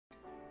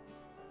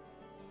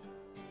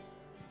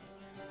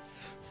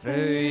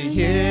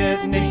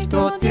Vergeet nicht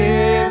tot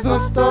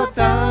Jesus, tot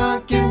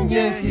danken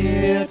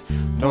geheert,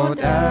 tot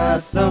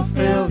es so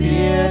viel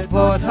wird,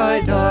 wat hij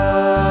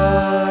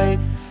deed.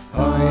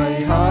 Hij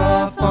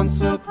heeft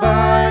ons ook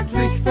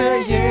werkelijk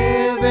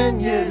vergeven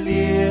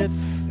geleerd,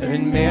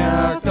 en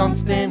merkt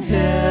ons den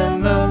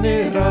Himmel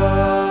nu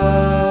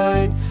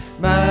rein.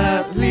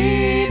 Met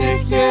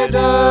liedig,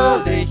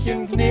 geduldig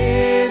en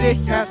gnädig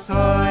als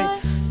hij,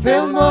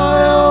 veel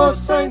meer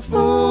als zijn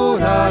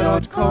Vader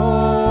dat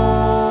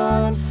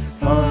kon.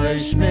 Hij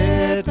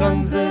schmidt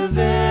onze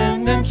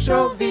zinnen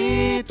schon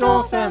weit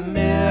auf dem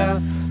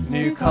Meer,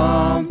 nu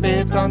kommt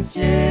mit uns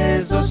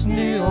Jesus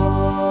nu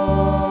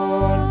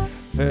an.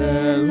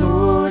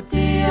 Verlot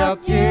die ab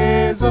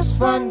Jesus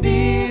von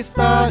die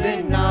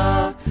Stade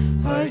nach,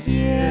 hij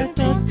wird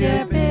und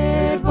der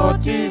Bett,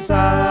 wat du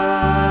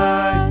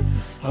sagst.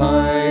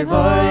 Hij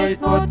weet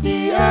wat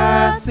die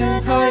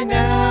essen, hij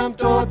neemt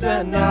tot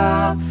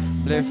danach,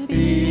 blijf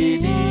bij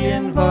die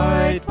en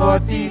weet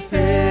wat die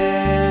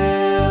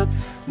fehlt.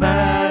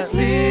 Met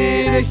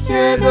liedig,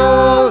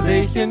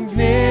 geduldig en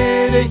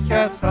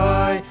gnädig als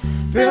hij,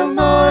 veel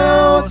meer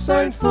als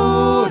zijn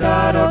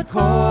Vader dat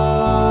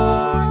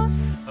kon.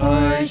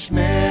 Hij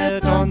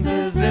schmidt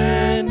onze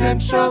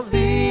zinnen schon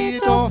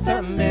weit auf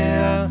dem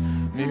Meer,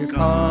 nu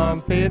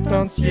kommt mit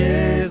uns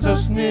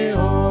Jesus nu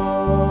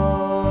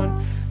an.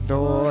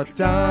 Dort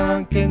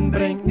danken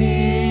bringt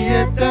nie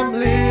dem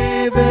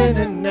Leben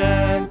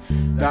hinein,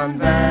 dann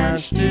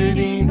wünschst du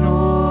die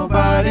nur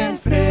bei den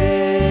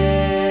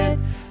Fried.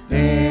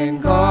 Den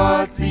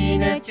Gott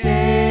seine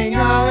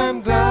Kinder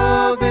im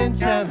Glauben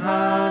kann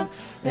haben,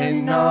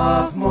 in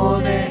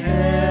nochmal der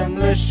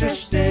himmlische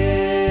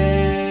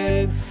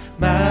steht.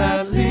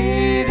 Mit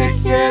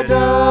liedig,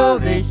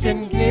 geduldig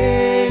und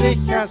gnädig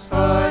als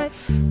hij,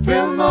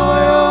 viel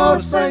mehr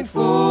als sein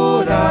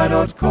Vater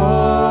dort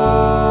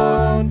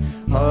kann.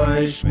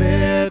 Hij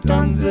schmidt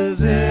onze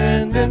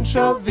Sünden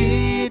schon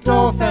weit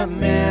auf dem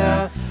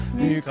Meer,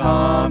 nu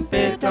kommt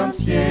mit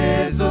uns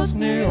Jesus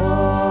nu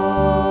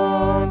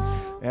an.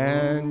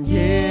 En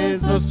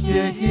Jesus,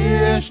 je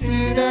heerst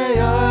u der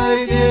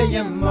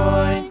ewige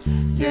Meid,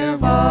 je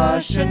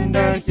waschen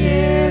durch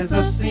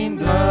Jesus sein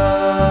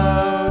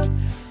Blut.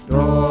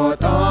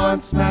 Dort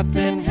uns mit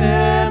den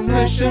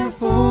himmlischen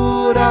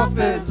Vater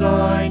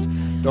versöhnt,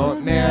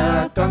 dort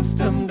merkt uns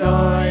dem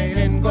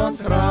Deinen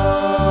ganz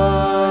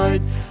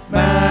rein.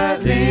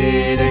 Mit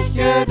liedig,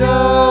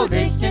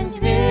 geduldig und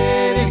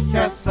gnädig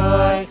als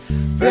hij,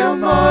 viel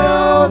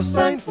mehr als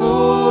sein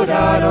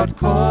Vater dort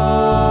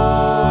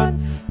kann.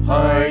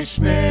 Hij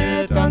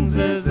schmidt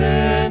onze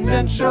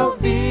Sünden schon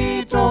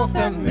weit auf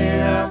dem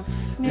Meer,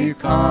 nu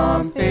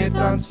kommt mit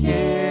uns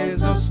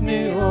Jesus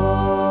nu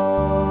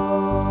an.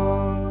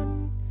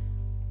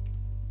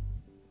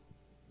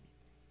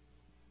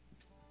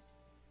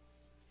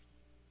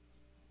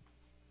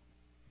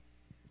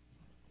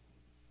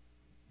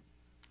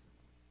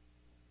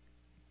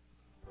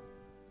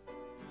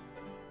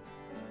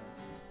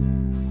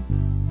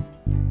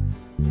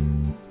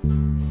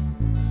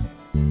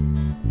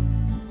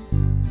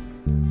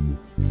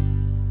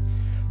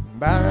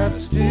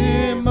 Bist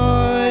du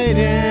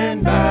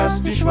meiden,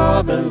 bist du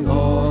schwer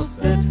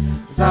belastet,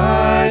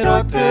 sei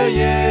dort der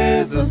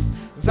Jesus,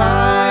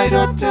 sei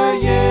dort der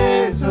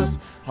Jesus.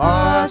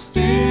 Hast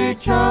du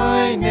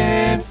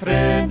keinen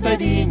Freund, der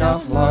dir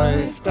noch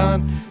läuft,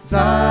 dann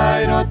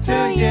sei dort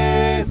der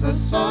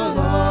Jesus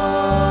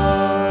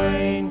allein.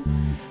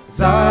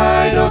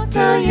 Sei dort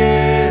der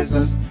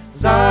Jesus,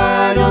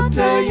 sei dort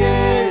der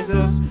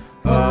Jesus,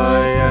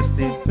 er ist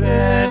die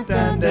Freund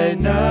an der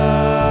Not.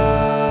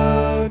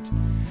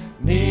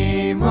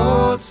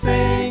 Niemals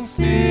fängst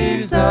du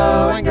so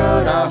ein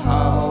guter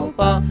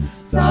Helfer,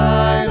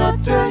 sei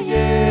dort der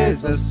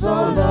Jesus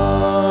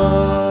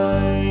allein.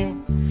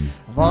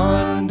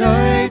 Wann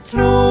die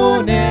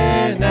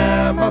Thronen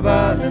immer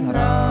wollen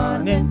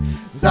ranen,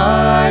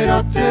 sei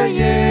dort der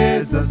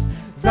Jesus,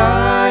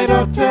 sei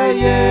dort der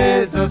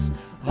Jesus,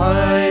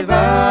 hij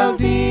will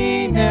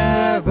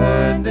deine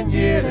Wunden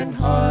jeden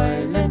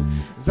heilen,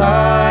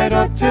 sei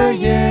dort der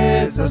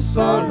Jesus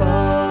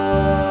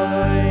allein.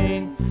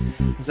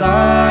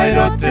 Sei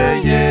dort der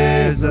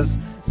Jesus,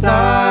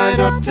 sei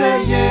dort der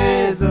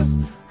Jesus,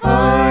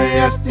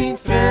 hij ist dein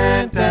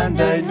Freund an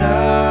der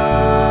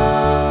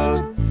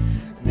Not.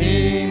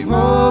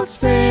 Niemals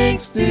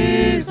fängst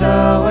du so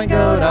ein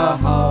guter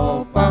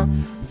Helfer,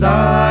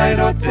 sei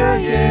dort der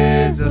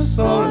Jesus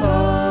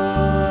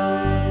allein.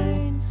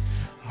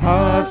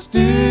 Hast du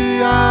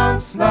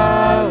Angst,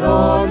 weil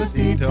alles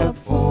dir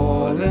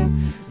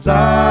fallen,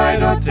 sei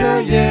dort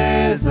der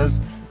Jesus,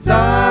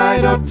 sei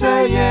dort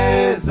der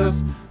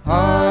Jesus.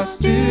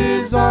 Hast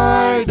du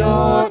sei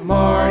dort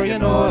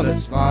morgen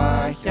alles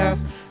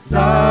weiches,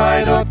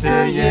 sei dort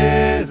der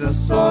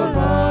Jesus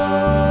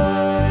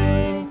allein.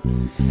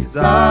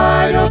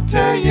 Sei dort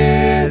der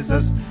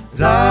Jesus,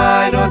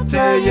 sei dort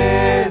der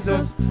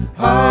Jesus,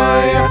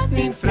 hij ist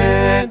dein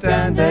Freund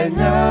an der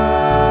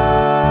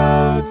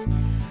Not.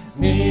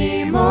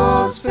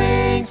 Niemals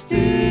fängst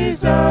du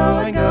so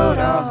ein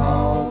guter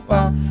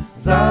Helfer,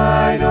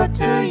 sei dort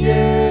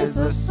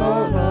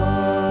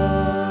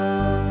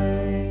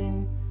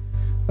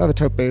wir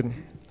Tipp beten.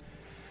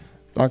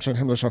 Dankeschön,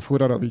 himmlischer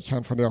Vater, dass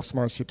wir von der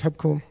erstmals hier Tipp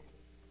kommen.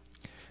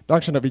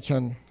 Dankeschön, dass wir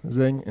können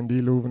singen in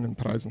die loben und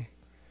preisen.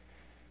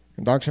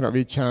 Und Dankeschön, dass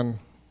wir können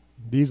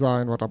die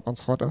sein, was auf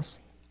uns Gott ist.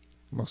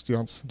 Machst du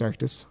uns durch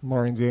das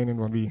morgen sehen und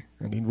wenn wir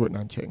in den Worten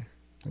anchecken.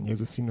 In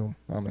Jesus' Namen.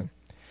 Amen.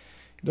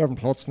 Wir dürfen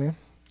Platz nehmen.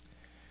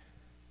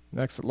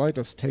 Next light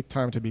is Take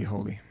Time to Be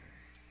Holy.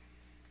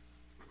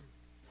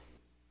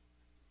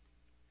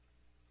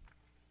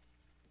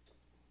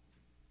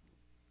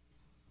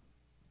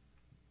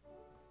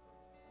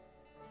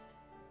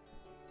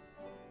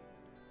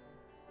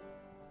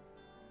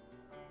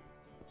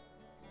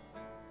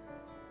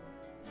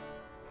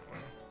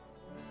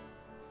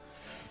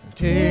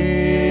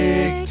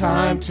 Take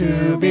time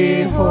to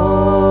be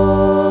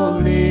holy.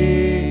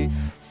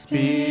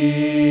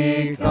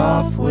 Speak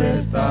oft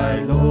with thy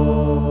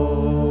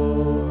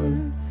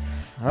Lord.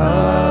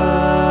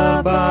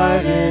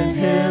 Abide in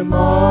him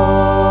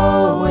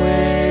always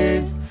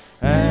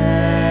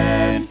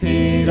and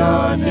feed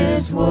on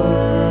his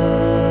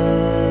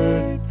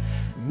word.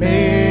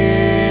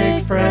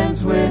 Make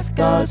friends with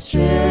God's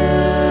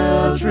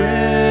children.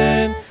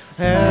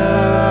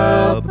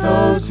 Help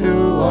those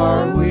who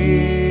are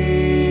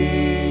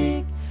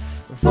weak.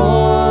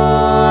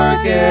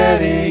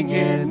 Forgetting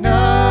in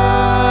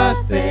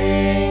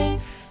nothing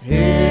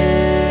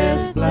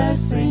his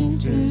blessings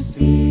to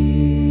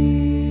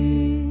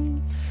see.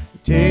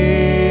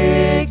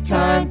 Take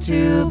time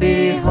to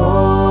be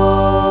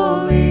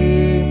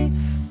holy.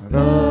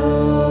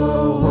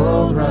 The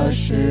world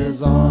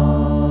rushes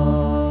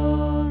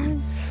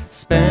on.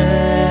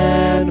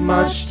 Spend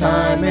much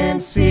time in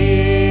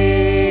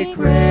secret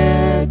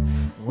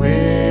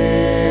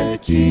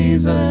with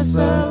Jesus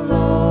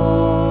alone.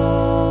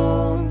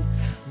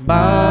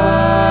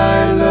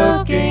 By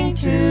looking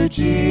to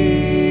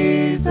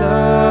Jesus,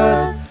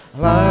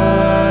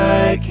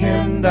 like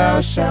him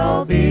thou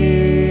shalt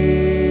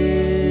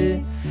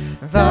be.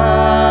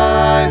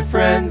 Thy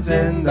friends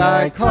in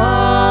thy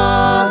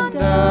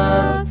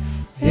conduct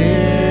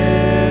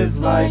his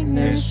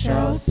likeness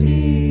shall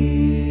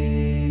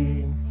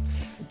see.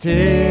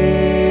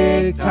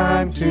 Take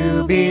time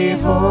to be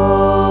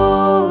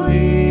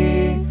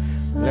holy.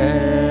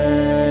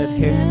 Let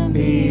him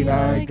be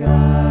thy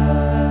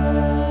guide.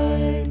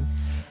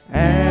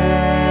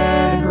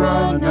 And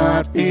run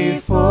not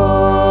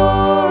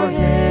before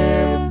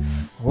him,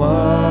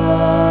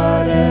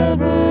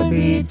 whatever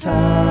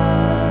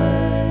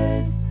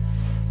betides.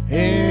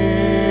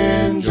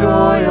 In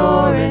joy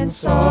or in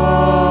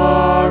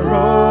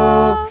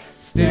sorrow,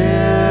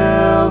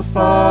 still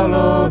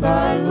follow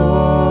thy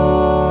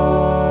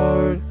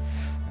Lord.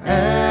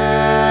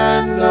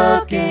 And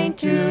looking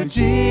to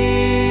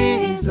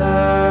Jesus,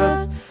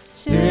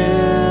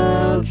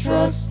 still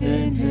trust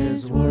in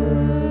his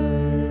word.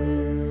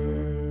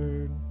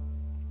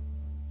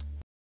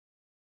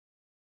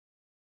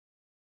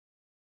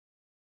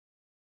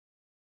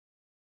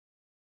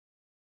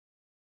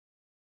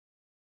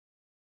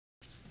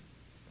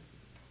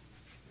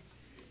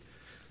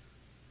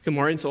 Good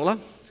morning, Sola.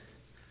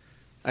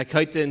 Ich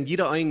heiße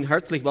jeder einen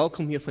herzlich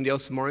willkommen hier von dir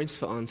aus morgens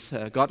für uns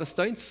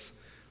Gottesdienst.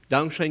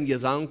 Dankeschön,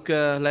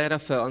 Gesangslehrer,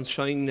 für uns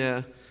schön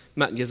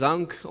mit dem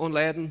Gesang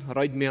anleiten,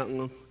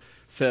 Reitmerken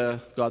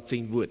für Gott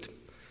sein Wort.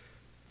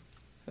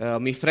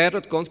 Mich freut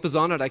es ganz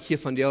besonders, dass ich hier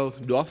von dir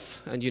darf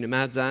und jene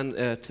mit sein,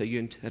 zu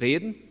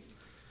reden.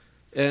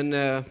 Und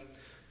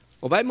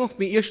wobei möchte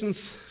mir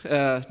erstens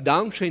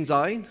Dankeschön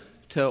sein,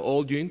 zu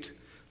all jenen,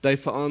 die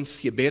für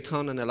uns gebetet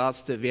haben in den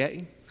letzten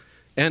Wochen.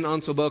 Und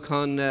uns aber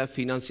kann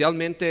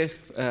finanziellmente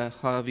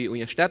haben wir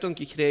Unterstützung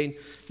gekriegt,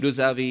 da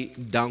sind wir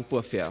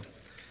dankbar für.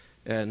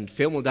 Und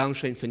vielmal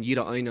Dankeschön von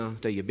jeder einer,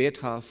 der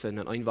gebetet hat, von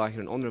einem Weg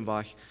und anderen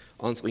Weg,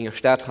 uns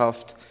unterstützt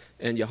hat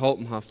und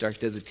geholfen hat durch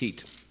diese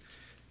Zeit.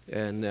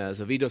 Und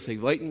so wie das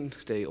ich weiß,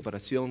 die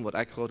Operation,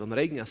 die ich gerade am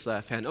Regen ist,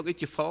 fern auch nicht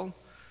gefallen.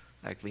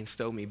 Ich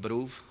wünsche auch mein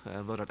Beruf,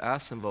 wo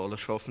das ist und wo alles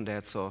schaffen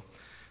wird. So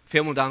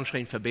vielmal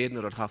Dankeschön für beten,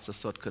 dass wir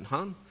das dort können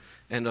haben.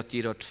 Und dass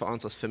die das für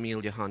uns als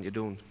Familie haben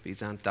getan. Wir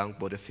sind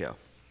dankbar dafür.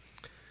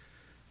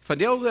 Von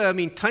der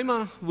mein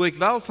Thema, wo ich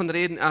will von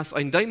reden, ist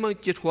ein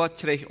deemootjet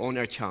kjricht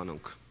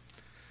Aunerkjanunk.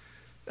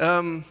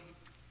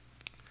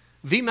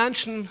 Wir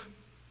Menschen,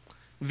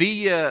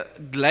 wir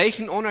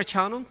gleichen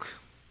Aunerkjanunk,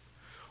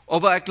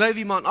 aber ich glaube,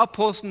 wie man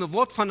abposten, ein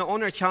Wort von der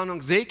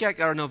Aunerkjanunk, sehe ich,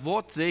 oder ein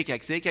Wort sehe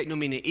ich nur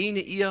meine eine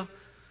Ehe.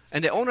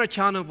 Und der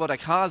Aunerkjanunk, was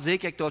ich habe, sehe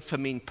ich dort für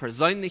mein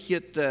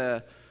persönliches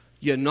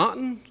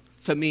Genoten,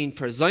 für mein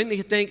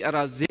persönliches Ding,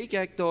 oder sehe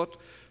ich dort,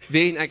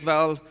 wen ich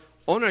will,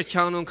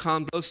 Aunerkjanung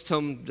kann, bloß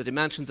zum, die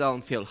Menschen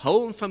sollen viel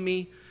holen von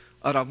mir,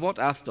 oder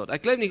was ist dort.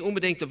 Ich glaube nicht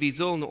unbedingt, dass wir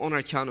so eine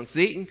Aunerkjanung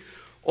sehen,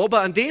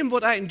 aber an dem,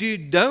 was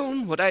ich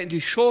tun, was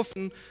ich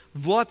schaffen,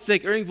 wird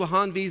sich irgendwo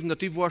anweisen, dass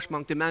die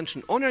Wahrscheinlich die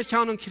Menschen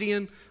Aunerkjanung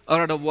kriegen,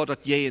 oder da wird das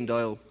jeden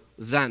Teil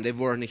sein, die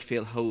wollen nicht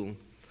viel holen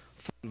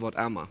von was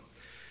immer.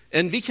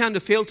 Und wie kann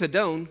das viel zu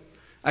tun?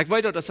 Ich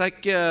weiß, dass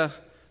ich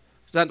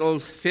sind al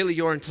viele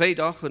Jahre drei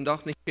doch und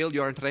doch nicht viele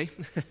Jahre drei.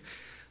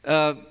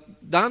 Dann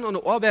an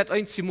der Arbeit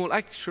einmal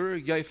echt sure,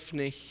 ich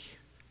nicht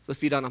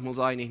was wir dann noch mal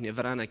sagen, ich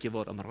verrenne ich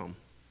Wort am Raum.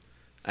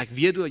 Ich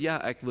werde,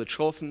 ja, ich würde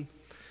schaffen,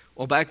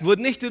 aber ich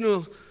würde nicht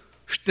nur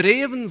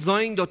streven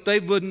sein, dass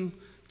die würden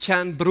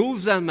kein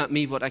Beruf sein mit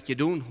mir, was ich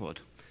getan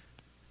habe.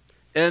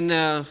 Und,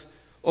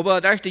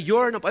 aber durch die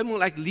Jahre auf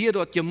einmal ich lehre,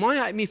 dass je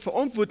mehr ich mich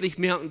verantwortlich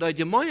merke, dass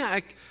je mehr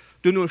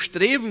ich nur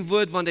streben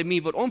würde, wenn die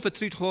mir was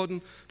anvertraut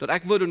haben, dass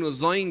ich würde nur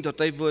sein, dass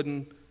die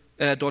würden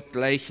dort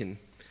gleichen.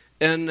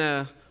 Und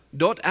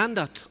dort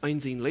ändert ein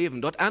sein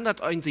Leben, dort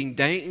ändert ein sein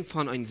Denken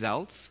von einem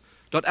selbst,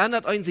 dort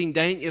ändert ein sein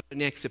Denken über die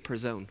nächste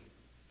Person.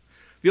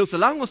 Weil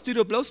solange du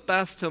da bloß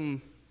bist,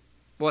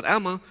 was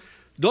immer,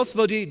 das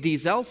würde die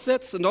selbst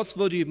sitzen und das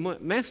würde die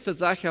meist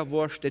Versacher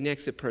die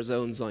nächste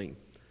Person sein.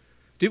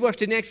 Du wirst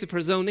die nächste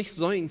Person nicht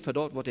sein für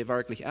dort, was du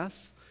wirklich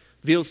ist.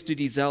 Willst du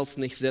die selbst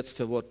nicht setzen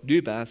für was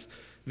du bist,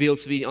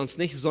 willst wir uns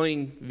nicht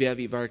sein, wer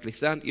wir wirklich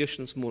sind,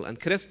 erstens mal an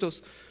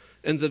Christus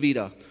und so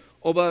weiter.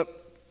 Aber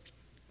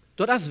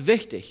das ist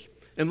wichtig.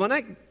 Und wenn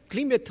ich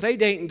klein mit drei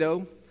denken da,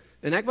 und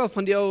ich will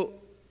von dir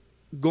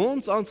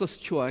ganz anders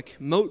Kjoakj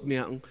Mut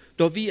merken,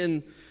 dass wir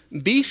ein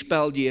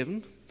Beispiel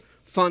geben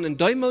von einem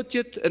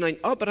deemootjet und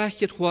ein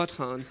oprechtes Hoat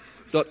haben,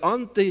 dass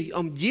an die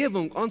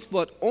Umgebung uns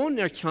wird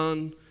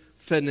anerkannt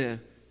für eine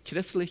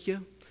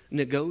christliche,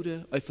 eine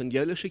gute,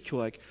 evangelische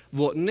Kjoakj,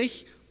 wo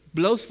nicht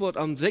bloß wird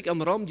sich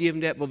am Raum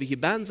geben, wo wir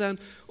hier bin sind,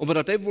 aber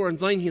dass die wollen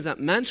sein, hier sind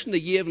Menschen,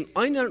 die geben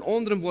einer und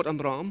anderen Wort am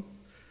Raum,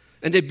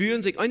 und die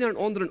bühen sich einer und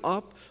anderen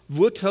ab,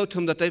 wird halt,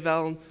 dass die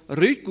wollen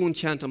Rückgehen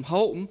können am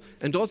Halten,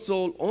 und das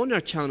soll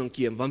Aunerkjanunk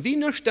geben. Wenn wir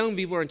nicht stellen,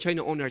 wir wollen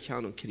keine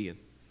Aunerkjanunk kriegen.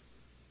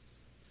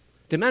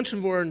 Die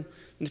Menschen wollen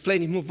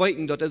vielleicht nicht nur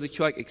weiten, dass diese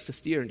Kjoakj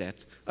existieren,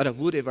 oder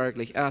wo die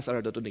wirklich ist,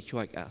 oder dass die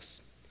Kjoakj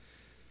ist.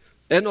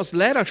 Und als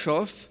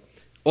Lehrerschaft,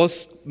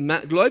 als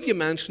gläubige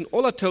Menschen,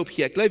 alle taub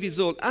hier, ich glaube, wir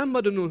sollen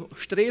immer nur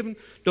streben,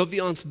 dass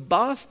wir uns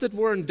bastet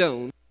worden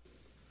tun,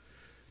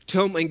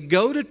 um ein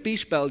gutes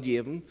Beispiel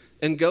geben,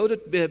 ein gutes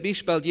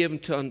Beispiel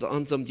geben zu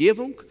unserer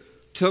Umgebung,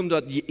 um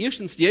dass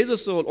erstens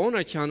Jesus soll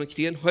Aunerkjanunk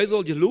kriegen, er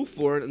soll gelobt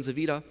werden und so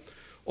weiter,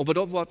 aber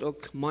dort wird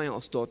auch mehr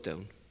als dort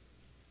tun.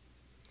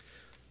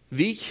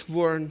 Wir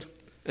wollen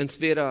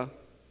entweder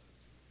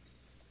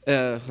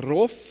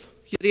rauf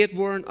geredet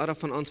worden oder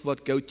von uns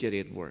wird gut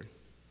geredet worden.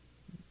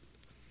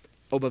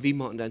 Aber wir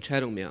machen die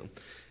Entscheidung mehr.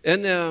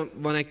 Und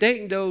wenn ich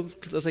denke,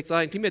 dass ich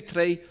sage, mit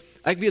drei,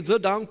 ich bin so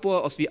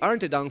dankbar, als wir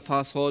Erntedank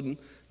fast haben,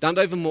 dann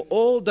dürfen wir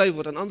all die,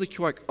 die an unsere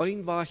Kjoakj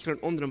einwachen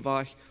und anderen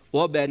Weg,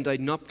 arbeiten,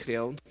 die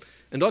abkriegen.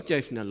 Und das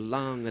ist eine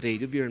lange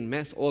Rede. Wir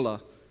meist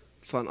alle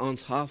von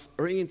uns haben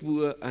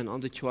irgendwo an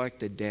unsere Kjoakj,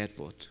 die dead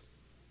wird.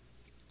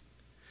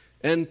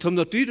 Und um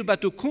das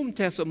du kommst,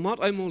 hast du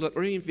mal einmal, dass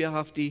irgendwer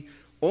hat die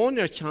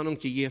Aunerkjanunk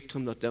gegeben,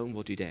 um das tun,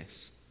 was du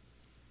das.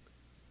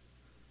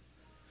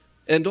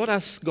 Und dort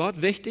ist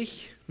Gott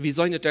wichtig, wir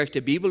sagen es durch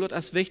die Bibel, dort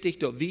ist wichtig,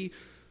 dass wir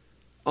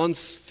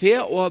uns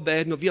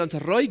verarbeiten, dass wir uns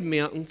rein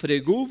merken für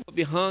die Gut, was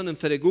wir haben und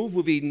für die Gut,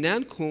 wo wir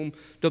hineinkommen,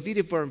 dass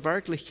wir das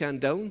wirklich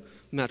tun,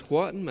 mit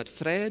Worten, mit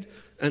Frieden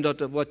und dass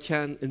das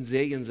ein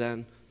Segen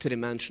sein zu den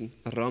Menschen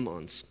um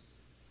uns.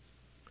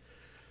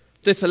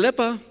 Die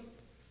Philipper,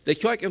 die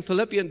Kjoakj in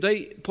Philippien,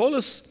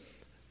 Paulus,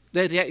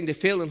 der retten die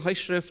Fehler in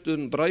Heischrift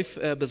und Brief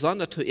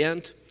besonders zu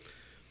ernst.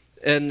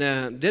 Und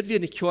das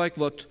wird die Kjoakj,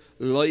 was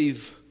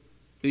live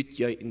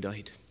uitgeiten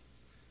deed.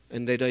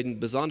 En die deiden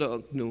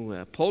besonders,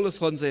 Paulus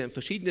haben sie in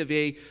verschiedenen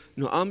Wegen,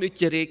 nur arm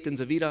uitgereikt und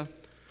so weiter.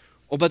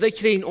 Aber die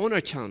kriegen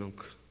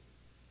Aunerkjanunk.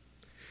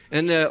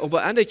 Und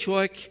aber an der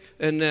Kjoakj,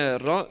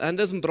 an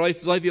diesem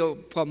Brief, sollen wir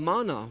von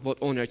Mana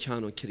was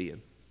Aunerkjanunk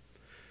kriegen.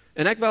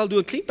 Und ich will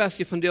ein klein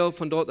bisschen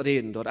von dort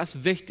reden, das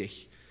ist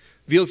wichtig.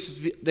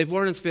 Die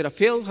wollen uns wieder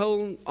viel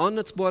holen,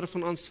 andersbare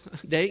von uns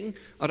denken,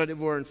 oder die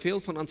wollen viel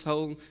von uns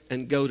holen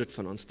und Gutes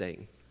von uns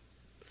denken.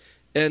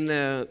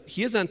 Und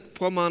hier sind ein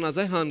paar Männer,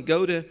 sie haben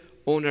gute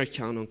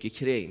Aunerkjanunk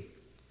gekriegt.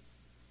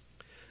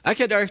 Ich habe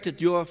gedacht, dass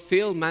ja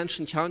viele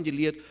Menschen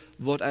kennengelernt,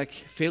 wo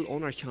ich viel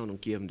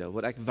Aunerkjanunk geben will,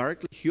 wo ich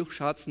wirklich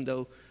hochschätzen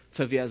will,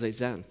 für wer sie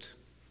sind.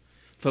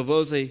 Von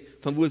wo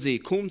sie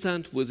gekommen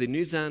sind, wo sie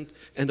neu sind,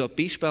 und das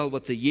Beispiel,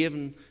 was sie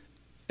geben,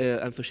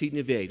 an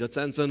verschiedenen Wegen. Das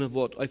sind so eine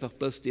Worte, einfach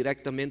bloß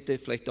direktamente,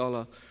 vielleicht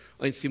alle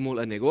einmal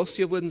ein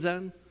Negozio würden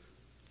sein,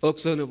 auch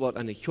so eine Worte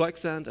eine Kjoakj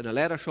sind, eine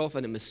Lehrerschaft,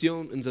 eine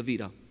Mission und so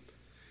weiter.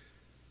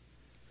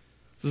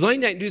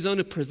 Sein du so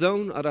eine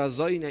Person oder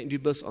sein du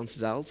bist uns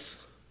selbst?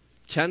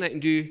 Kann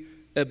du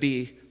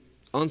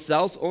uns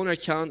selbst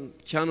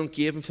Aunerkjanunk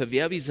geben, für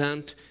wer wir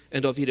sind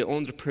und dass wir die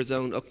andere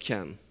Person auch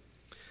kennen?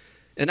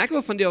 Und ich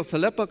will von der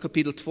Philipper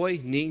Kapitel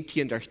 2,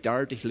 19 durch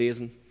 30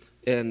 lesen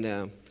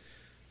und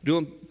du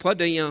ein paar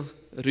Dinge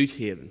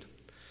rausheben.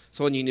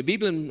 So, wenn ihr in der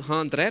Bibel in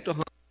Hand dreht, dann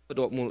wir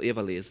dort mal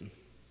eben lesen.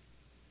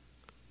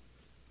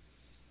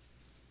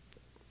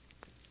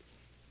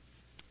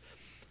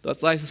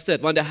 Das heißt es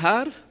steht, wenn der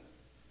Herr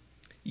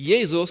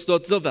Jesus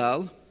dort so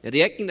will,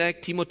 rechnet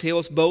ich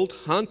Timotheus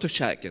bald Hand zu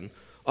schicken,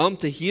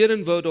 zu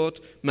hören, wo dort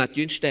mit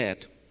ihm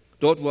steht.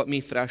 Dort wird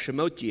mir frische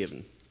Mut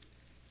geben.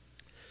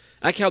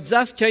 Ich habe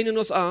 6 keinen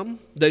aus Arm,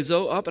 der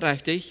so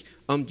aufrichtig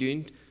am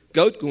Dünn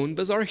Gott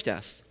besorgt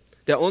ist.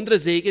 Der andere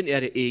Segen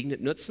ihre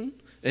eigenen Nutzen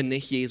und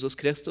nicht Jesus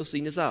Christus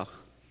seine Sache.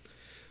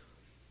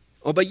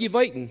 Aber je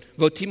weiten,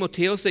 wo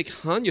Timotheus sich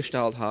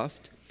angestellt hat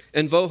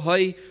und wo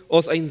er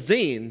als ein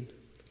Sehen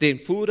den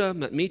Führer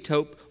mit mir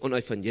taub und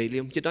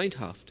Evangelium gedient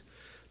hat.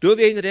 Durch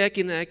wen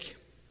rechnen ich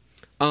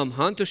am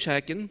Hand zu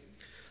schicken,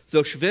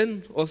 so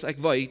schwinn als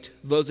ich weiß,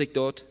 wo sich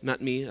dort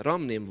mit mir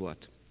Raum nehmen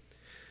wird.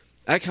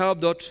 Ich habe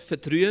dort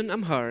Vertrauen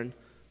am Herrn,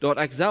 dort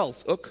ich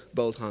selbst auch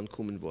bald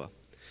ankommen wird.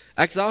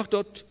 Ich sage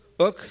dort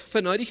auch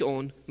verneudig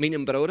an,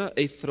 meinem Bruder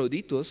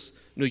Ephroditus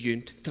nur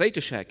jünd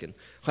zu schicken.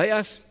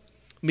 Er ist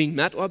mein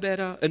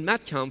Mitarbeiter und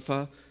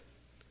Mitkämpfer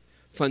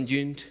von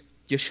jünd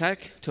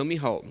Geschick zu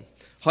mir halten.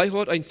 Er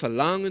hat ein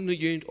Verlangen nur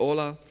jünd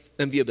alle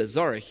und wir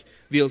besorgt,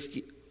 weil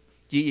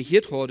die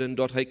gehört haben,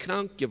 dort er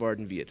krank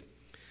geworden wird.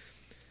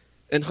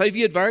 Und er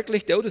wird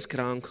wirklich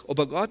todeskrank,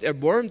 aber Gott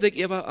erbarmt sich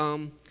über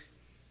ihn,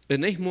 und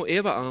nicht nur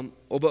über ihn,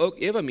 aber auch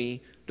über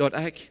mich, dort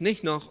ich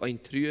nicht noch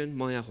ein Trühen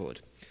mehr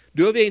hat.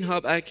 Deswegen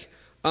habe ich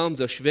ihm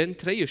so schwind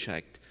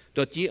geschickt,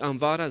 dort die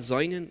am wahre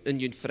seinen und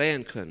ihn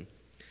freien können.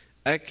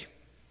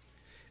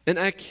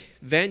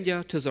 Wenn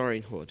ja zu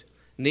sagen hat,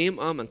 nehm ihm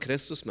an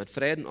Christus mit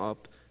Frieden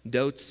ab,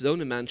 dort so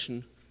eine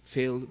Menschen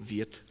viel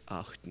wird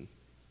achten.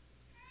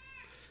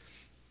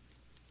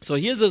 So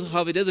hier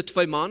haben wir diese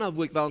zwei Männer,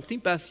 wo ich will ein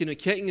bisschen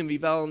gucken,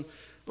 wir wollen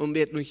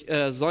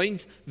sein,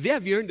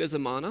 wer wären diese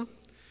Männer?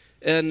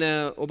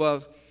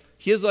 Aber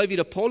hier soll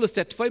wieder Paulus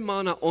der zwei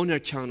Männer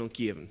Aunerkjanunk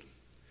geben.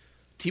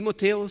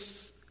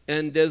 Timotheus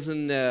und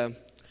diesen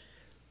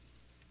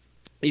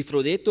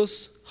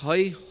Ephroditus,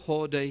 er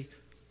hat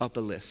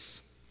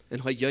Appelis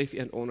und er gibt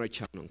eine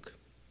Aunerkjanunk.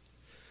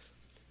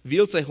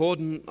 Weil sie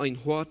haben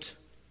ein Hort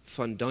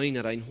von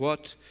Deiner, ein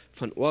Hort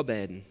von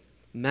Arbeiten,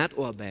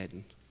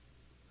 Mitarbeiten.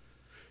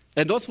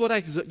 Und das, was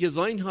ich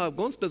gesehen habe,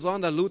 ganz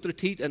besonders Luther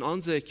Tiet in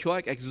unserer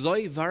Kirche, ich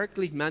soll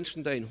wirklich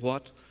Menschen, die ein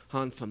Hort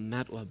haben von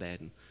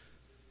Mitarbeiten,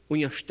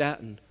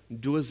 unterstützen,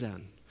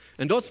 durchsehen.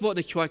 Und das, was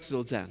die Kirche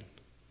soll sein.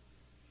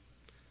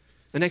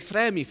 Und ich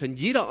freue mich, wenn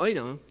jeder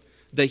einer,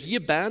 der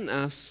hier bei uns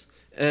ist,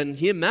 und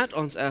hier mit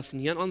uns ist, und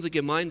hier in unserer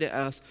Gemeinde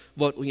ist,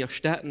 wird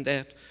unterstützen,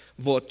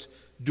 wird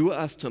du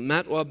hast zum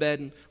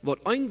Mitarbeiten,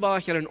 wird ein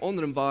Weg oder ein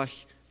anderen Weg,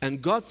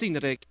 und Gott sein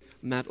Reich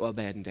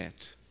mitarbeiten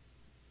wird.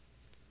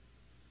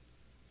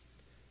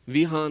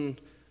 Wir haben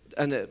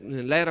eine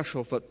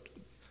Lehrerschaft, die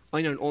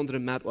einer und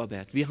anderen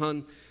mitarbeitet. Wir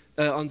haben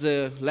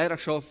unsere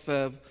Lehrerschaft,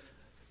 die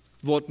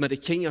mit den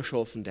Kindern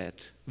schaffen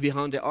wird. Wir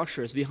haben die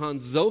Ushers, wir haben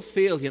so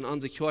viel hier in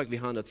unserer Kirche.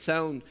 Wir haben das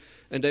Sound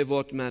und die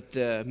wird mit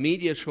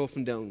Medien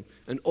schaffen.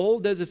 Und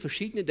all diese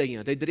verschiedenen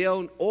Dinge, die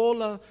drehen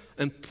alle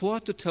ein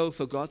Porto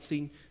für Gott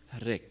sein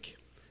Reich.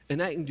 Und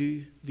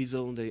ich wir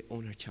sollen die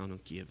Aunerkjanung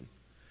geben.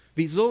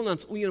 Wir sollen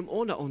uns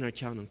untereinander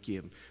Aunerkjanung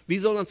geben.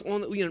 Wir sollen uns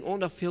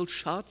untereinander viel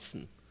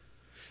schätzen.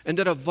 Und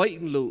dat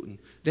weiten loten,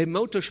 die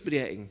Motor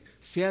sprechen,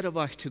 verder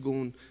weg zu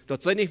gehen.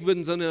 Dat sie nicht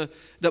würden, sondern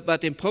dat bei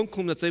dem Punkt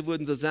kommen, dass sie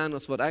würden so sagen,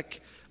 als was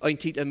ich ein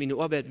Zeit an meine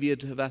Arbeit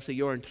wird, was ich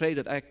Jahren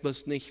trete, dass ich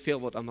bis nicht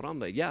viel was am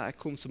Rambe. Ja, ich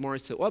komme zum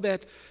Morgen zur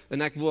Arbeit und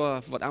ich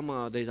will, was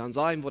immer die dann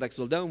sagen, was ich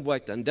soll tun, was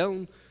ich dann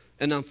tun,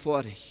 und dann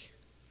fertig.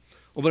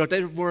 Aber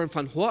das wollen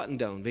von Horten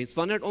tun. Wenn es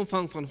nicht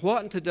anfangen von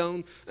Horten zu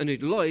tun und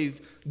nicht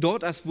läuft,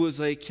 dort ist, wo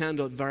sie kann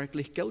dort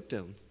wirklich Geld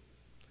tun.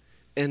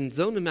 Und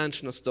so eine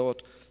Menschen ist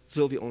dort,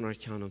 so wie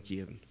Aunerkjanunk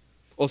geben.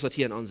 Als das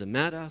hier in unserem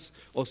Markt ist,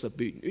 als das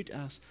Büten ut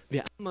ist,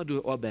 wir immer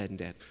durch arbeiten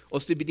das.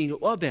 Als die bedienen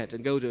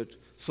arbeiten, dann geht das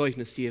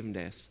Zeugnis geben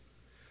das.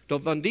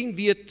 Doch wenn Ding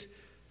wird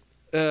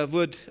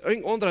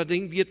irgendein anderer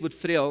Ding wird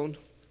fragen,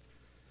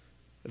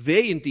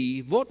 wen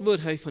die, was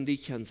wird er von dir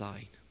kann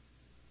sein?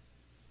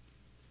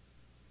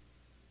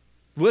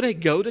 Würde er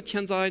gut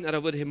kann sein,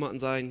 oder würde jemand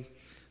sein,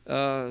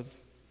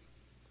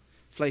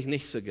 vielleicht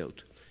nicht so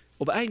gut.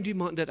 Aber eigentlich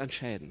muss man das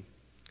entscheiden.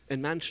 Und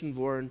Menschen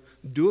wollen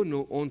du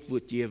nur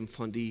Antwort geben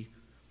von dir,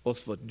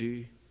 als was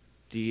du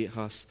die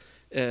hast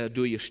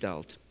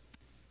durchgestellt.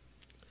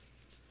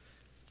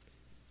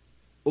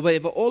 Aber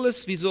über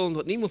alles, wir sollen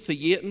dort niemand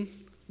vergessen,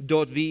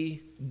 dort wir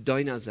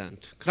deiner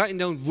sind. Gerade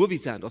dann, wo wir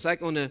sind. Als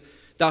ich eine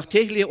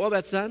tagtägliche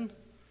Arbeit sind,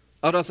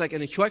 oder als ich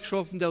eine Kirche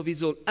schaffen, wir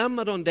sollen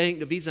immer daran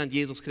denken, wir sind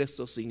Jesus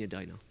Christus, seine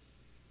deiner.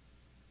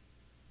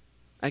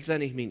 Ich sage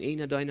nicht, mein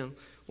einer deiner,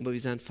 aber wir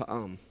sind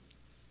verarmt.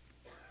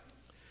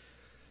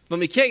 Wenn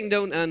wir kijken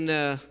dan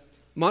aan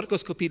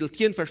Markus Kapitel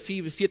 10, Vers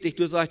 44,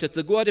 du sagst, dass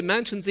sogar die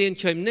Menschen sehen,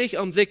 kommen nicht,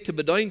 sich zu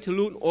bedeuten zu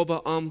lassen,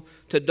 aber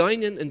zu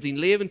deinen in sein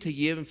Leben zu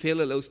geben,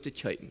 viele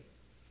loszukeiten.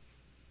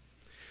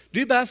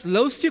 Du bist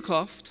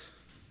losgekauft,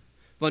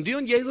 wenn du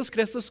an Jesus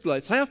Christus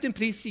glaubst, er hat den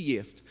Preis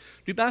gegeben.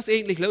 Du bist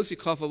eigentlich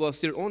losgekauft, aber was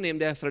dir annehmen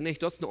darfst oder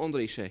nicht, das ist eine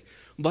andere Sache.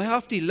 Und er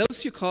hat dich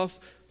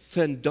losgekauft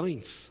von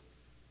deins.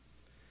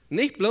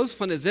 Nicht bloß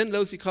von der Sinn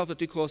losgekauft, dass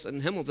du kannst in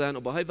den Himmel sein,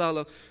 aber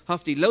er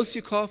hat dich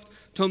losgekauft,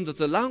 dass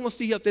solange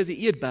du hier auf dieser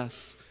Erde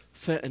bist,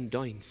 für in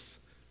deins.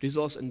 Du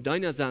sollst in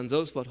deiner sein,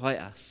 so ist was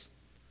er ist.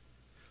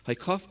 Er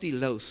kauft dich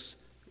los,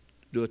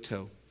 durch.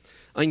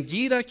 Und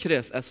jeder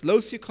Christ ist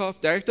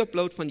losgekauft, durch das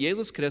Blut von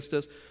Jesus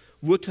Christus,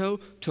 wird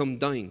zum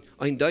dein,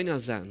 ein deiner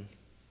sein.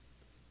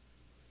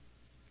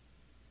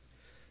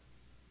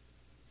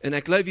 Und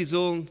ich glaube, wir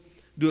sollen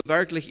du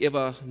wirklich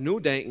über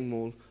nur denken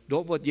mal,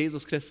 dort, was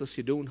Jesus Christus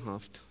getan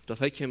hat, dass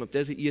er kam auf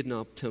diese Erde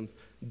ab zum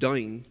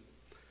Dein,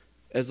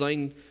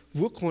 sein,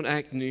 wo kann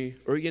ich nu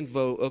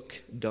irgendwo auch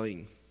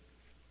dein?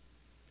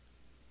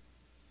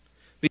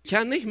 Wir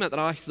können nicht mit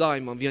reich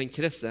sein, wenn wir ein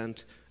Christ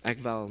sind,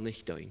 ich will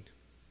nicht dein.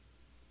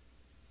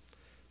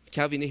 Ich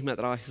kann nicht mit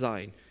reich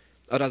sein.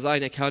 Oder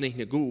sein, ich kann nicht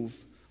eine Guf,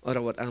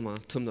 oder was immer,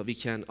 zum wir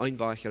können ein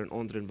Weg oder einen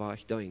anderen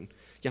Weg dein.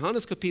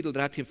 Johannes Kapitel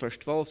 13, Vers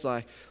 12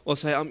 sagt,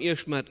 als er am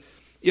ersten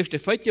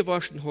Feit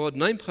gewaschen hat,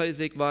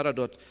 neinpreisig war er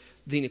dort,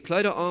 seine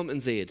Kleider arm und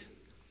seht.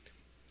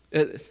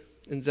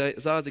 Und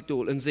sah sich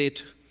dort und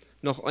seht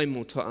noch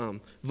einmal zu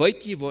arm.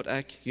 Weißt ihr, was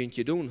ich jüngst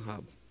getan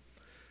habe?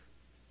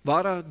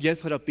 War er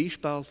jetzt ein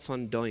Beispiel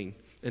von dein.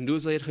 Und du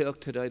sagst hier auch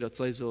today, das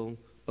sei so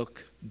auch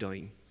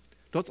dein.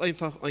 Das ist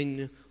einfach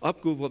eine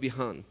Abgabe, die wir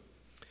haben.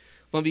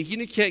 Wenn wir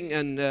hier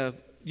gucken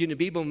in die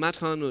Bibel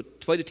machen,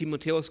 2.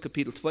 Timotheus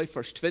Kapitel 2,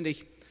 Vers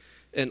 20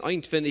 und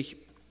 21,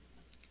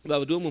 weil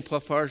wir da ein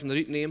paar Versen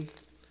nehmen.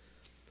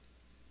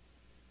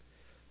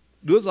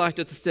 Du sagst,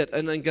 dass es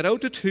in ein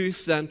gerautet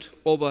Haus sind,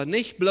 aber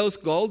nicht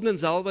bloß goldenen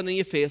silbernen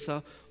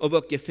Gefäße, aber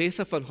auch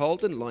Gefäße von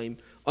Holz und Leim,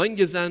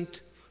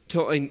 eingesandt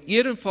zu ein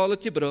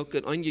ehrenvolles Gebrauch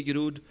und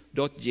eingegrut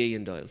dort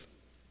Jehendal.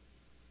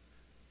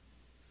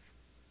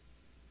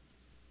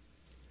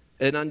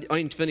 Und an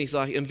 21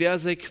 sage ich, und wer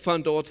sich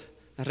von dort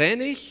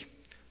reinig,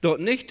 dort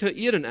nicht zu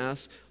ihren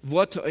ist,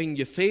 wird ein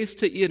Gefäß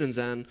zu ihren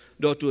sein,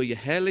 dort durch ihr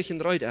herrlichen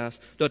Reut ist,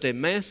 dort der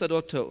Meister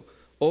dort zu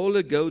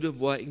alle gute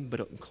Worten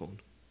brücken kann.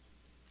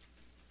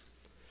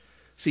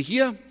 Sieh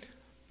hier,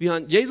 wir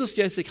haben Jesus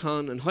Jesus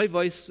kann und er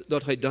weiß,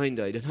 dass er dein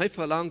Dein. Und er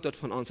verlangt dort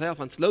von uns, er hat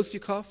uns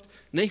losgekauft,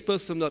 nicht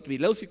bloß, dass wir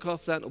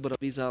losgekauft sind, aber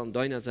dass wir sollen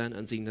deiner sein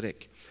an seinen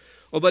Reck.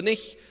 Aber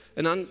nicht,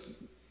 und dann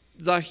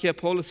sagt hier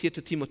Paulus hier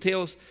zu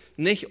Timotheus,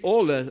 nicht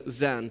alle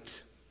sind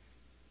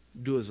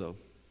du so.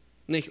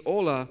 Nicht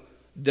alle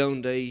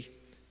tun die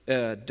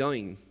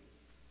dein.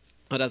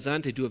 Oder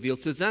sind die, du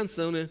willst sein,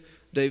 sondern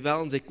die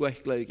wollen sich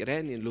gleich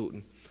reinigen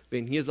lassen.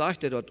 Wenn hier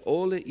sagt er, dass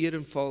alle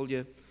ihren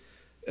Folge,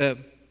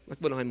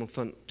 ich will noch einmal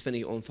von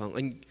 20 anfangen.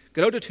 Ein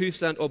gerautet Haus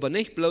sind aber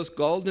nicht bloß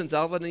goldene und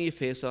silberne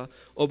Gefäße,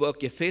 aber auch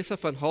Gefäße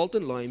von Holz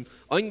und Leim,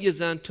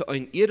 eingesandt zu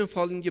einem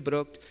ehrenvollen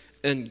Gebrauch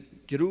und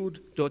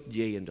geruht dort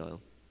Jehendal.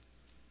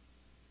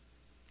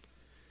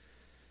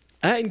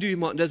 Und du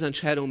müssen diese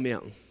Entscheidung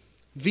merken.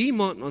 Wir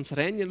müssen uns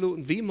reinigen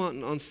lassen, wir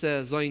müssen uns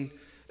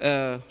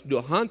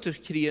durch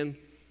Hand kriegen,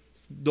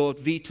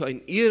 dort wir zu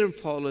einem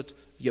ehrenvollen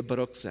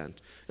Gebrauch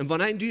sind. Und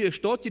wenn ein du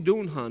dort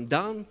getan haben,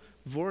 dann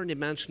wollen die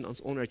Menschen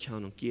uns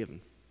Aunerkjanunk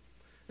geben.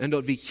 Und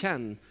dort wir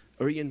können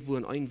irgendwo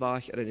in einen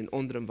Weg oder in einen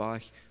anderen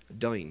Weg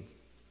dienen.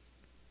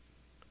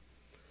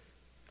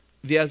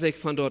 Wer sich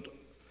von dort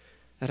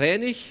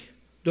reinig,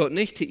 dort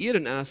nicht zu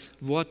ihren ist,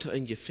 wird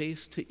ein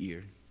Gefäß zu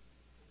ihr.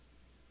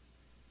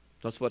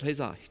 Das ist, was er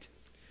sagt.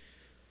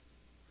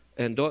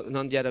 Und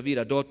dann geht er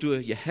wieder, dort du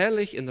je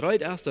herrlich in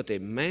Reut ist, dass der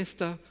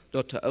Meister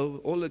dort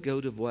alle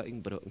gute Worte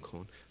brücken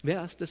kann.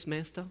 Wer ist das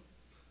Meister?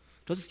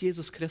 Das ist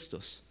Jesus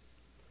Christus.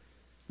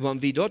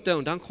 Wenn wir dort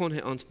tun, dann kann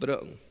er uns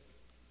brücken.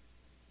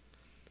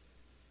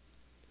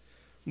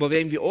 Aber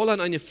wenn wir alle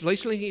an eine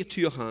fleischliche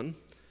Tür haben,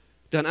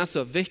 dann ist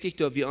es wichtig,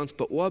 dass wir uns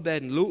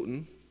bearbeiten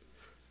lassen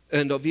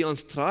und dass wir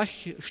uns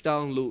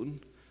tragstellen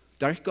lassen,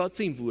 durch Gott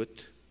sein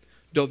Wort,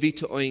 dass wir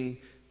zu einem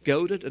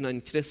guten und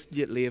einem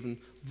christlichen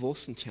Leben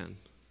wachsen können.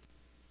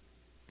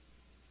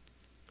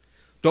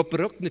 Das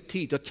braucht eine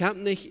Zeit, das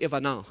kommt nicht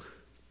über nach.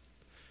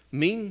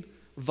 Mein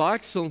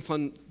Wachstum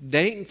von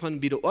Denken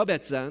von wieder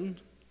Arbeit sein,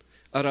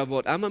 oder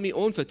was immer mir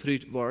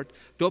anvertraut wird,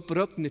 das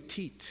braucht eine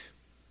Zeit.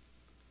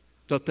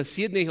 Das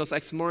passiert nicht aus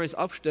morgens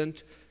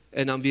Abstand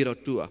und dann wieder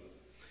durch.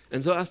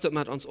 Und so ist das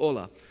mit uns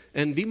alle.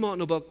 Und wir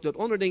müssen aber das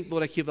unbedingt,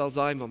 was ich hier will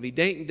sagen, wenn wir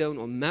denken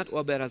und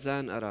Mitarbeiter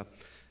sein oder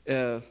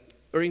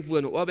irgendwo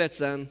in der Arbeit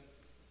sein,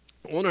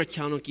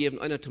 Aunerkjanunk geben,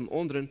 einer zum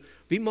anderen,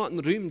 wir müssen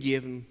Raum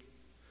geben,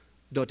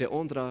 dass der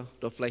andere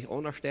dort vielleicht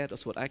anders steht,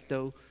 als was ich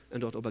tue,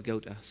 und dort aber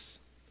gut ist.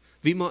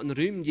 Wir müssen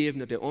Raum geben,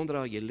 dass der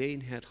andere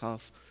Gelegenheit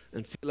hat,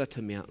 einen Fehler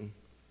zu merken,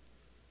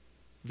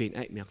 wen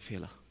ich merke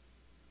Fehler.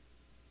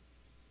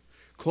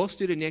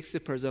 Kannst du die nächste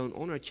Person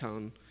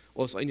anerkennen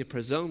als eine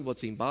Person, die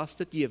sein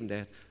Bestes geben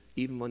wird,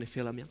 eben wenn er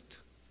Fehler merkt?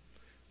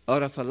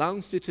 Oder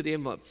verlangst du zu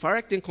dem, was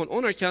verrückt kann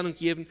Anerkennung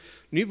geben,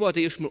 nur wird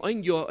er erst mal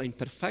ein Jahr ein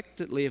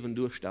perfektes Leben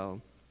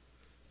durchstellen.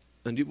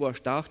 Und du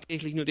wirst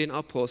tagtäglich nur den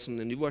abpassen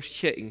und du wirst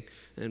checken,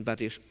 und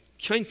wenn ich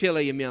keinen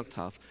Fehler gemerkt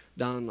habe,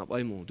 dann auf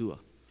einmal durch.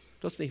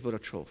 Das ist nicht, was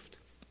das schafft.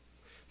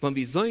 Wenn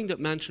wir sehen, dass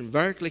Menschen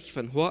wirklich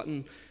von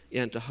Horten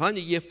in die Hand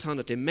gegeben haben,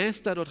 dass der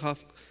Meister dort hat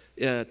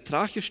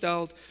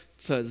traggestellt,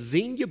 für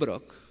sein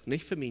Gebrauch,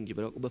 nicht für mein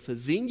Gebrauch, aber für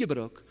sein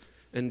Gebrauch,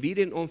 und wir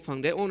den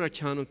Umfang der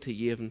Aunerkjanung zu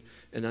geben,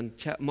 und dann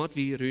müssen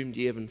wir Ruhm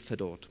geben für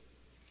dort.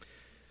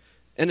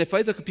 In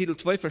Epheser Kapitel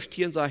 2, Vers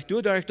 10 sagt,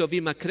 dadurch, dass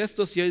wir mit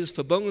Christus Jesus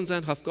verbunden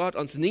sind, hat Gott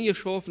uns nie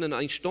geschaffen und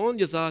ein Stein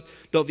gesagt,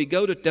 dass wir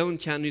Gott tun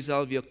können, wir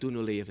selber auch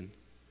tun leben.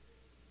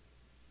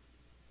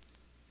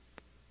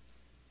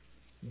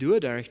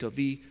 Dadurch, dass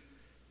wir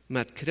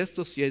mit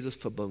Christus Jesus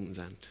verbunden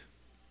sind.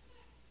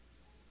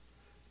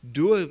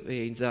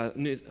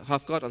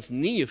 Hat Gott uns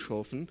nie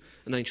geschaffen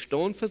und ein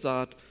Stein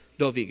versagt,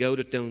 da wir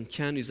Gott tun,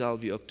 kann du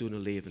selber auch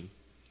tun leben.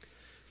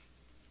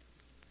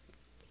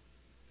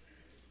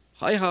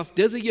 Er hat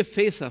diese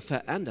Gefäße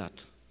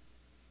verändert.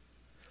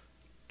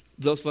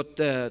 Das wird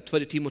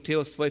 2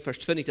 Timotheus 2, Vers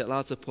 20, der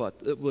letzte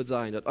Part, wird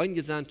sein, dass ein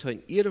Gesandt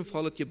in ihrem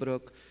Fall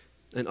gebraucht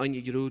und ein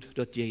Gerut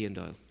dort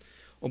jehendal.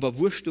 Aber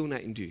wo stehen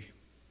in du?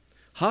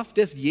 Hat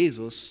das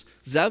Jesus,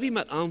 selber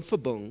mit einem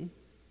verbunden,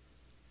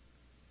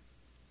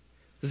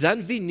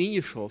 sind wir nie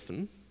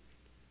geschaffen,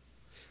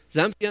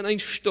 sind wir an einen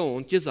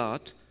Stund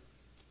gesagt,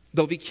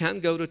 dass wir kein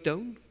Gott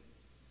tun?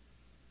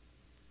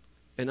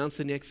 Und dann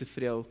die nächste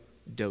Frau,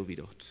 da wie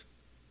dort.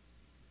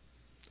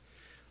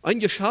 Ein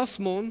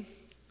Geschäftsmann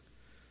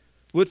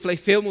wird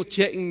vielleicht viel mehr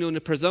checken, nur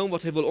eine Person,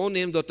 die er will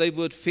annehmen, dass er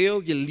wird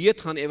viel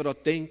gelehrt haben, über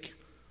das Denk,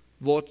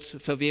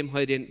 für wem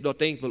er das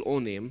Denk will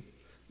annehmen.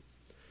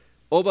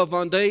 Aber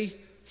wenn er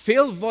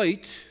viel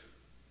weit,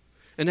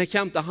 und er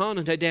kommt daheim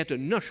und er dachte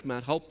nichts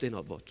mehr, haupt den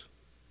was.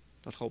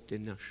 Das haupt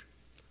den nicht.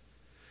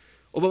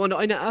 Aber wenn der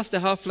eine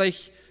erste hat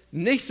vielleicht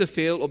nicht so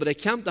viel, aber der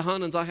kommt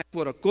daheim und sagt, ich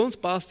war das ganz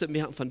Beste,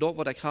 mir von dort,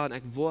 was ich kann,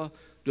 ich war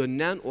durch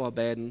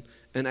arbeiten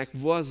und ich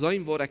war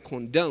sein, was ich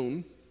kann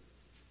tun,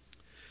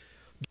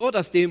 dort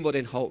ist dem, was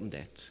den halten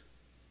det.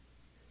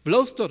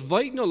 Bloß dort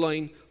weiten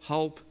allein,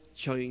 halb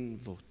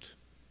kein Wort.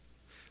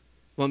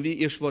 Wenn wir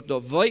erst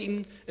dort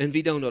weiten und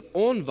wir dann dort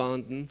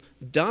anwenden,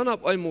 dann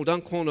auf einmal,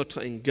 dann kann das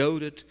ein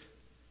gutes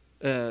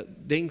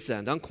Ding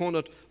sein. Dann kann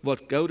das was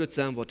Gutes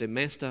sein, was der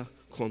Meister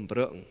kann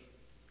brauchen.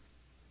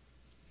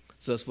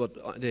 So das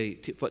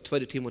wird 2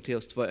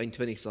 Timotheus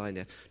 2,21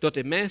 sein. Dass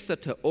der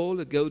Meister zu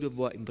alle Gute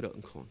Worte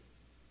brauchen kann.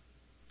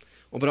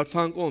 Aber das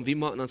fängt an, wir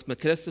machen uns mit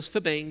Christus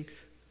verbinden,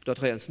 dass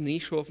er uns nie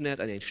schaffen hat,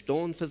 an den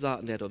Stein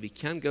versagen hat, dass wir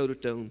kein Gute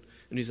tun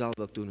und wir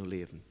selber tun und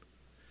leben.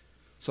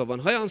 So, wenn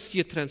er uns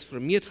hier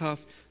transformiert hat,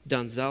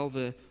 dann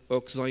selber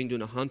auch sein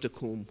durch eine Hand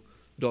kommen,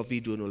 dass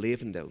wir tun und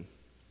leben tun.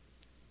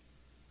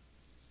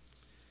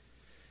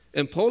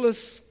 Und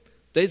Paulus,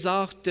 der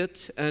sagt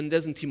das an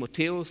diesen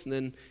Timotheus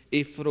und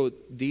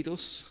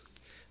Epaphroditus,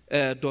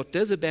 dass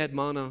diese beiden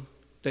Männer,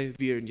 die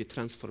werden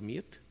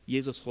transformiert.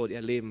 Jesus hat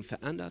ihr Leben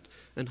verändert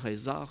und er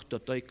sagt,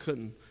 dass die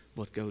können,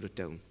 was Gott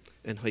tun.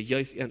 Und er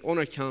gibt ihnen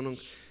Aunerkjanunk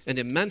und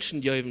den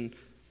Menschen geben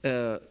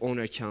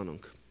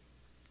Aunerkjanunk.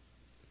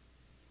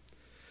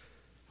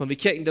 Wenn wir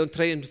kijken dan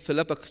 3 in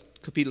Philippa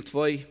Kapitel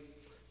 2,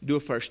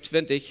 durch Vers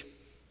 20,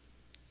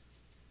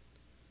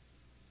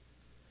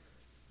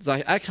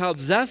 sagt, ich habe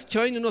 6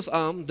 keinen aus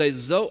Arm, der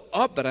so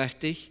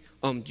oprechtig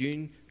am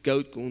Dün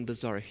Gott und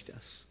besorgt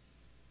ist.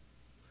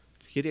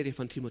 Hier rede ich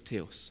von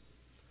Timotheus.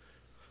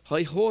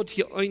 Er hat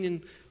hier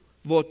einen,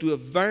 wo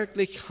du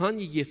wirklich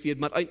handgegeben wird,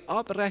 mit einem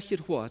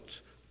oprechtes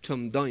Wort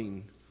zum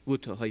Dein, wo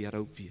er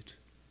geraubt wird.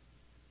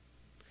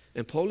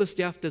 Und Paulus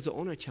darf diese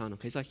Aunerkjanung.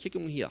 Er sagt, guck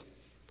mal hier.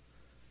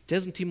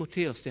 Diesen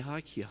Timotheus, der habe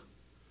ich hier.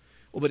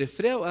 Aber die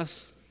Frau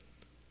ist,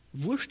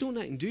 wo stehen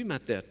in du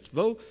mit das?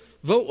 Wo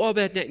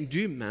arbeitet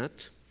du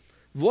mit?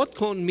 Was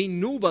kann mein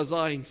Nuber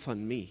sein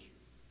von mir?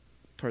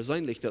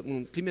 Persönlich, das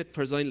muss mit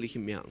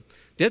persönlichem merken.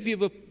 Das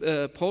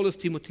wird Paulus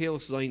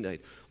Timotheus sein.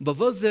 Aber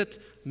was ist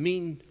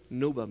mein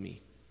Nuber mir?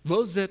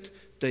 Was ist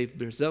die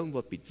Person,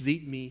 was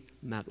bezieht mich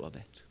mit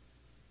Arbeit?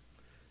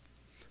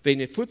 Wenn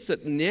ihr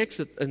fortsetzt,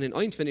 nächstes in den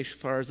 21.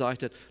 Vers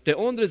sagt, der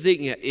andere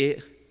Segen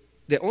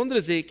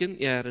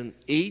ihren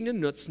eigenen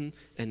Nutzen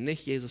und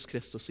nicht Jesus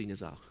Christus seine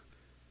Sache.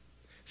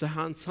 Sie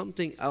haben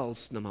something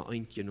else nochmal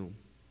eingenommen.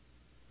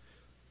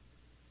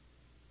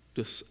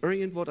 Das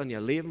irgendwas an ihr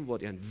Leben,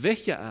 was ihnen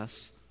wichtiger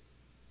ist,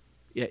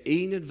 ihr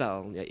eigenen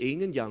Willen, ihr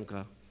eigenen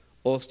Janker,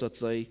 als dass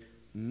sie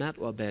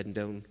mitarbeiten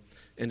tun.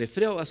 Und die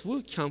Frau ist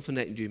wohl kämpfen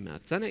nicht du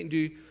mit. Sie nicht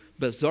du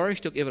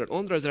besorgt über das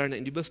andere Sachen,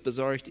 und du bist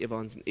besorgt über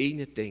unser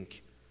eigenes Ding.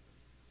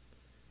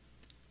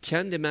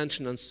 Können die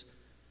Menschen uns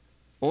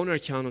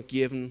Aunerkjanung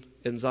geben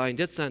und sagen,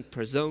 das sind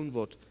Personen,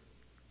 die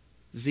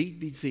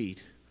sieht wie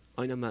sieht,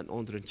 einer mit dem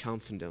anderen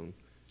kämpfen tun.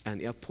 Und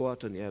er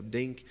port und er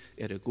denkt,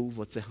 er ist gut,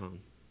 was sie haben.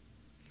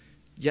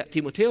 Ja,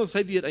 Timotheus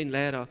wird ein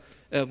Lehrer,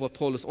 wo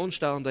Paulus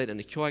anstellen wird, und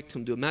die Kjoakj,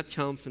 um du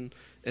mitkämpfen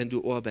und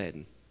du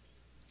arbeiten.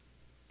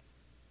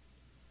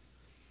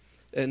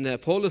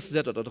 Und Paulus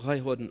sagt, dass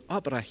er hat ein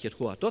abrechtes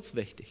Wort, das ist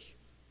wichtig.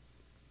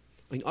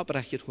 Ein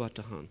abrechtes Wort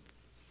zu haben.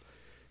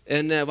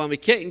 Und wenn wir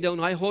kijken,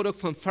 dann hat er auch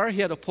von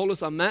vorher, dass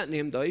Paulus am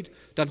mitnehmen deed,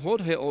 dann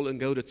hat er auch ein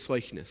gutes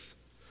Zeugnis.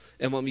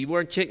 Und wenn wir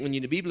wollen kijken, wenn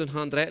ihr die Bibel in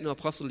Hand 3,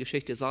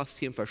 Apostelgeschichte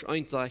 16, Vers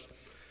 1 sagt,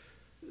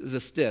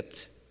 ist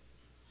das.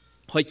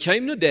 Hij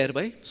kwam nu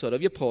daarbij, zo dat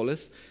we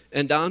Paulus,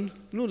 en dan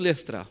nu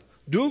Lystra.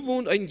 Du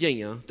woont ein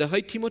Jünger, der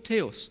heißt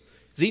Timotheus.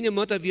 Seine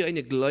Mutter war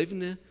eine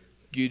glaubende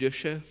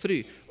jüdische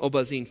Frau,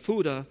 aber sein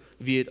Vater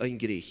wird ein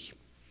Griech.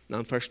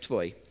 Dann Vers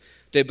 2.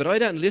 Die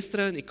Brüder in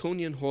Lystra und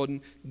Ikonien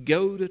hatten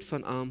Gott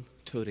von ihm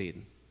zu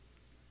reden.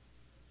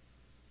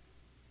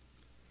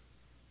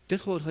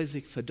 Das hat er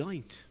sich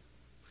verdient.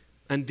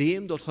 An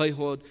dem, dass er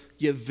hat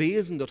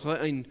gewesen, dass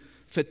er ein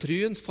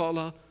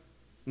vertrauensvoller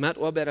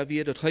Mitarbeiter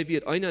wird, dass er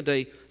wird einer,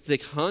 der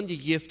sich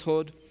handgegeben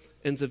hat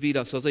und so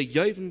weiter. So sie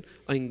geben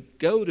ein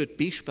gutes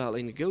Beispiel,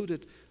 eine gute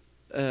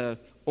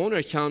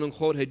Aunerkjanunk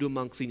hat er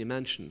durch seine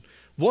Menschen.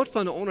 Was für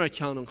eine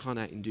Aunerkjanunk kann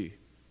er in du?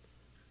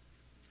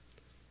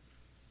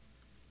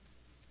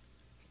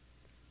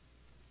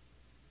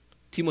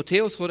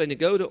 Timotheus hat eine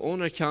gute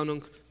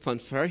Aunerkjanunk von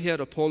vorher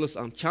der Paulus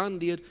am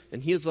Kernlied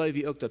und hier sei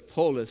wie auch der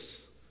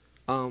Paulus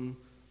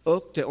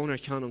auch der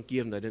Aunerkjanunk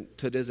geben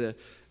zu dieser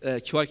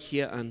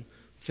Kjoakj an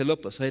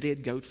Philippus. Er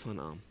redet gut von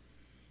ihm.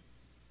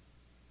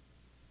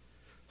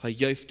 Er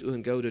gibt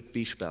ein gutes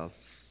Beispiel. Er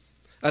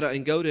hat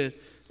eine gute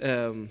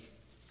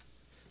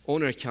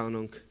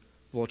Aunerkjanunk,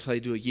 was er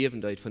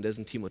durchgeben hat von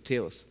diesem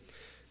Timotheus.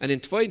 Und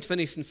im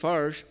 22.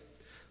 Vers,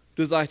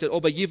 du sagst,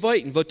 aber je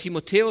weiten, wo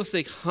Timotheus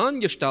sich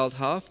angestellt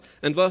hat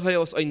und wo er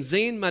aus ein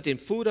Sehen mit dem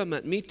Futter,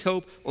 mit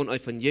Mittaub und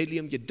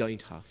Evangelium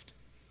gedient hat.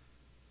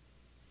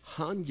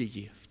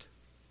 Handgegeben.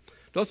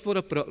 Das war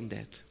der Brücken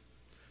dort.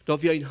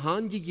 Da wir ein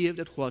Handgegeben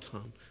das Wort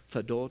haben,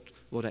 für dort,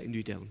 wo er in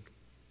die tun.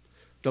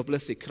 Da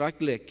bleibt sich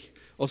kranklich,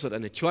 ob es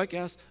eine Kjoakj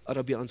ist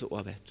oder bei unserer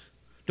Arbeit.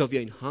 Da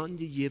wir ein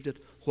Handgegeben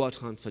das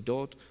Wort haben, für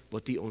dort, wo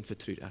die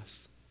unvertraut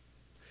ist.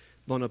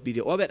 Wenn er bei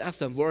der Arbeit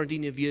ist, dann wollen die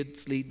nicht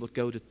das Lied, was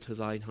Gott zu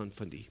sein hat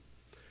von dir.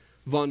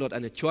 Wenn dort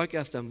eine Kjoakj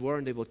ist, dann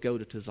wollen die, was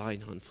Gott zu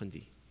sein hat von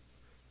dir.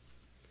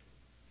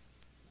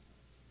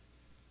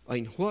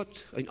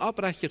 Ein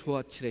abrechtes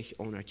Wort kjricht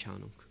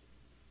Aunerkjanunk.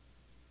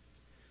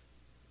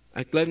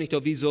 Ich glaube nicht,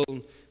 dass wir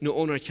sollen eine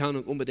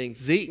Aunerkjanunk unbedingt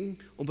sehen,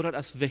 aber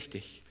das ist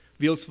wichtig.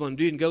 Wenn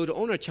du eine gute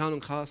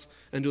Aunerkjanunk hast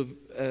und du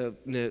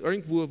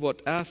irgendwo was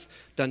ist,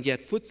 dann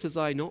geht es zu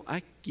sein, no,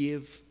 ich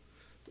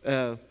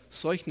gebe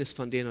Zeugnis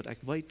von denen, dass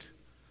ich weiß,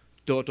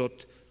 dort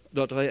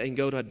ein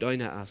guter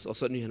Diener ist. Ob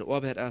es nicht eine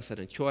Arbeit ist,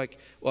 oder eine Kjoakj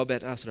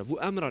Arbeit ist, oder wo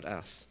immer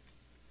das ist.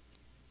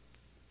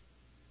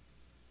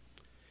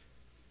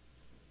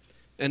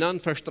 Und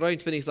dann Vers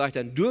 23 sagt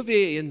dann, du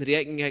wirst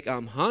regen ich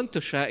am Hand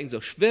zu schicken,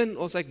 so schwinn,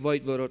 als ich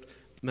weiß, wo das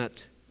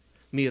mit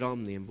mir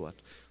annehmen wird.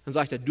 Dann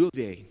sagt er, du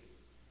wirst.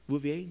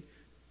 Wo wirst?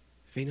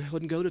 Wenn er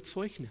hat ein gutes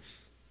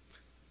Zeugnis.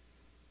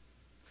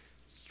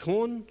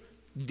 Kann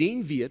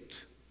den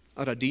Wirt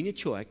oder den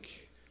Kjoakj,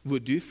 wo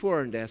du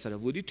vorhin bist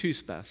oder wo du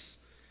tust bist,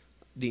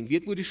 den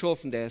Wirt, wo du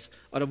schaffen bist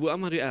oder wo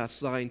immer du erst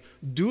sein,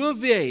 du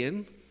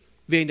wirst,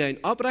 wenn du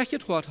ein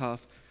abrechtes Wort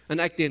hast, und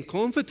ich den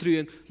kann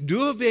vertrauen,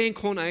 durch wen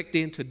kann ich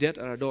den zu dit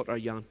oder dort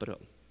Jan bringen.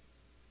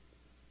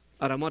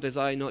 Aber muss ich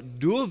sagen,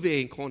 durch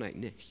wen kann ich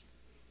nicht,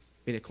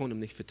 wenn ich kann ihm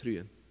nicht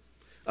vertrauen.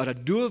 Oder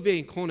durch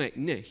wen kann ich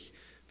nicht,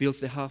 weil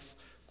sie haben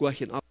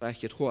Gott ein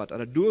abrechtes Wort.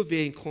 Oder durch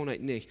wen kann ich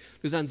nicht.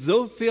 Es sind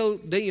so viele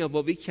Dinge,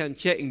 wo wir können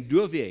checken,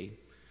 durch wen.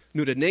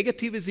 Nur der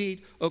negative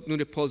sieht, auch nur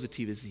der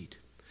positive sieht.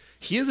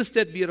 Hier ist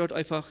es wieder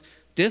einfach,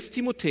 des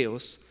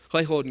Timotheus,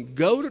 er hat eine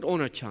gute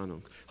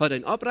Aunerkjanunk, hat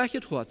ein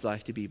abrechtes Wort,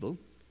 sagt die Bibel.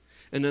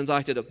 Und dann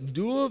sagt er,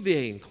 durch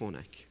wen kann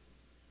ich?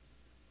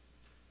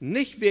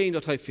 Nicht wen,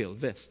 dass er viel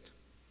wisst.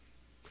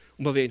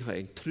 Aber wen er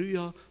ein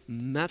treuer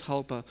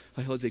Mithelfer,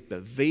 er hat sich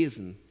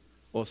bewiesen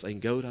als ein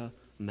guter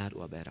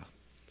Mitarbeiter.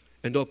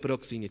 Und dort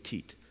braucht seine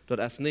Zeit.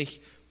 Das ist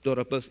nicht,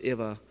 dass bis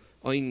immer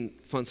ein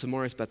von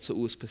Samaris bis zu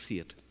uns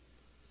passiert.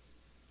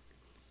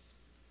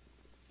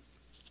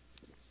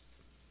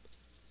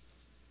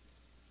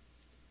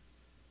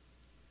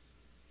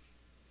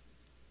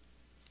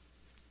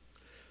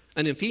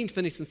 Und im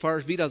 24.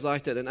 Vers wieder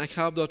sagt er, und ich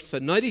habe dort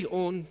verneidig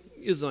an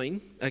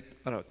gesehen, ich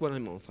will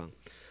einmal anfangen.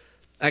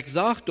 Ich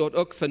sage dort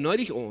auch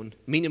verneidig an,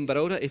 meinem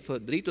Bruder, ich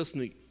verdreht das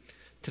nu,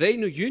 3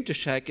 Jünte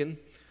schicken,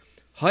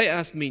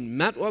 er ist mein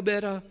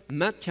Mitarbeiter,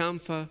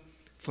 Mitkämpfer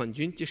von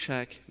Jünte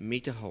schick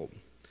mit der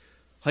Hauben.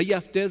 Er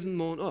hat diesen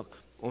Mann auch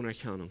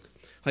Aunerkjanunk.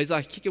 Er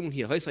sagt, kiek mal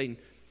hier, er ist ein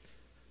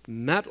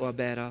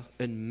Mitarbeiter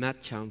und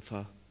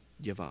Mitkämpfer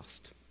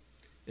gewesen.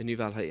 Und nu will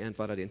er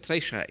entweder den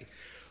 3 schicken.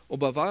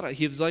 Aber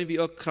hier sehen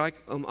wir auch gleich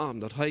am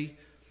Abend, dass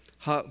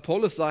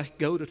Paulus sagt,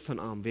 Gott von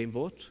Arm, wem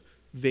wird?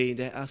 Wen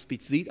der erst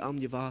mit Sied am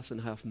gewesen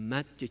und hat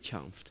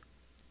mitgekämpft.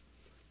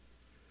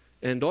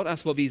 Und dort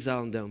ist, was wir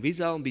sollen tun. Wir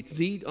sollen mit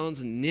Sied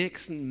unseren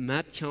Nächsten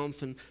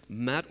mitkämpfen,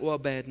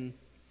 mitarbeiten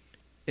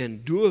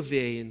und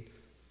durchwehen,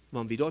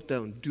 wenn wir dort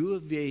tun,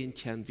 durchwehen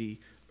können wir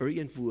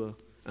irgendwo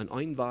an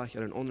einen Weg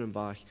oder an einen anderen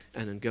Weg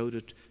an einen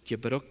Gott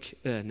Gebrauch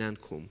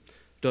kommen.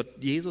 Dort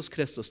Jesus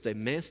Christus, der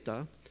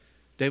Meister,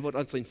 der wird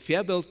uns ein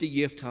Vorbild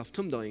gegeben hat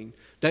zum Dein,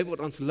 der wird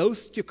uns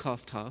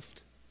losgekauft hat,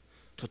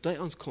 dass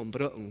der uns kann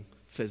brauchen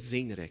für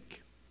sein Reich.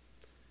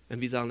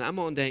 Und wir sollen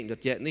immer denken, das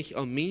geht nicht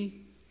an mich,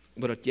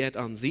 aber das geht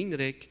an sein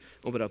Reich,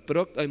 aber das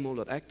braucht einmal,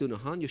 dass ich durch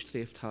eine Hand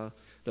gestrebt habe,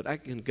 dass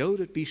ich ein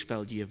gutes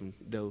Beispiel geben,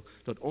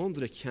 dass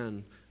andere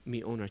können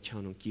mir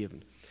Aunerkjanunk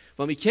geben.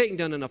 Wenn wir kijken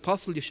dann in der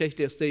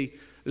Apostelgeschichte, ist die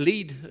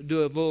Lied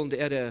durch wollen,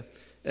 der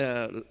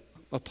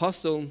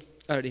Apostel,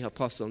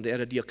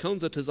 der Diakon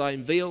zu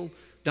sein will,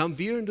 dann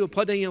wären ein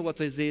paar Dinge, was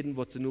sie sehen,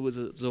 was sie nur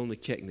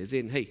sollen kijken. Sie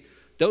sehen, hey,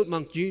 dort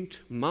macht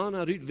jünt, man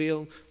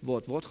uitwählen,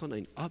 wat gaan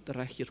ein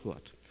abrechtet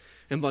Wort.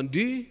 Und wenn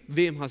du,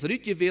 wem hast du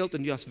gewählt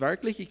und du hast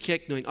wirklich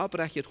gekickt, nur ein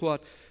abrechtet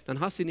Wort, dann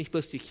hast du nicht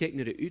bloß gekickt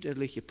nach der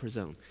uiterliche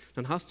Person.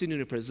 Dann hast du nach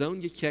einer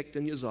Person gekickt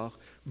und gesagt,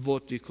 wo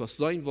du kannst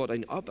sein, wo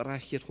ein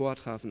abrechtes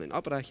Hort haben, ein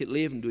abrechtes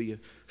Leben du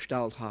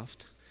gestellt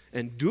hast.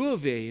 Und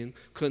durchwehen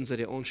können sie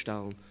dir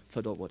anstellen,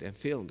 für das, was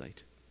empfehlen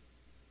wird.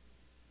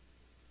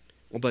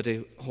 Und bei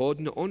der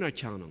hodene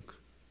Aunerkjanunk,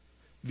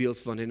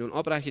 willst, wenn nun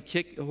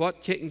abrechtes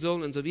Hort kicken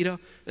sollen und so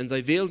wieder, und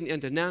sie wählen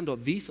untereinander,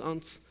 dort wies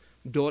uns,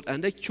 dort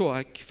an der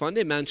Kjoakj von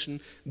den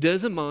Menschen,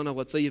 diese Männer,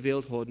 was sie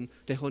gewählt haben,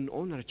 die haben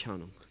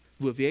Aunerkjanunk.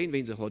 Wo wir,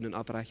 wenn sie haben, ein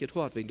abrechtes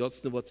Hort, wenn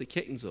dort nur was sie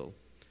kicken soll.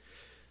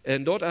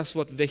 Und dort ist,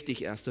 was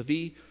wichtig ist,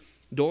 wie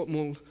dort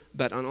mal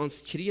an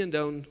uns kriegen,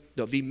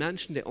 dass wir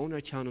Menschen die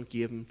Aunerkjanunk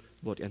geben,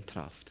 was ihnen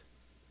trifft.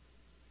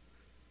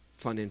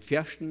 Von den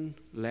ersten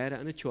Lehrern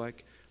an der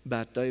Kjoakj,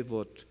 bis die,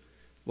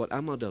 was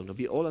immer tun.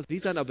 Wir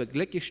sind auf der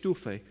gleichen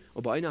Stufe,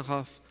 aber einer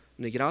hat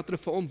eine größere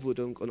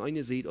Verantwortung und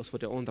einer sieht, als was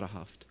der andere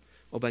hat.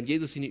 Aber wenn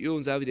Jesus in die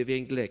Öhren selber wieder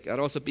wegen gleich,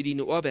 also bei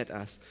deiner Arbeit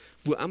ist,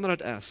 wo immer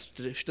das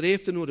ist,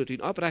 strebt nur, dass du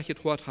ein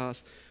abrechtes Wort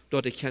hast,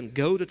 dass ich kann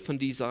gaudet von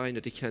dir sein,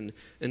 dass ich kann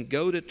ein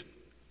gaudet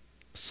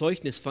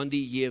Zeugnis von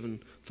dir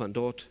geben, von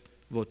dort,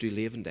 wo du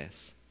leben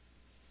lässt.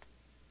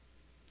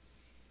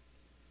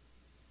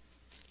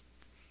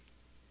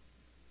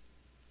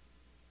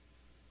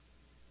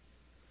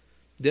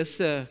 Das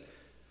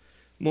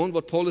Mann,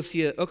 was Paulus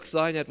hier auch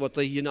gesagt hat, was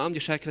er hier in Namen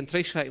geschickt hat,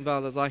 zurückschreiben will,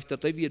 er sagt, dass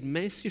er wird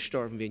meist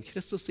gestorben werden,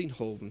 Christus den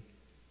Hoven.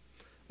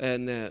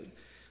 Und,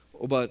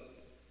 aber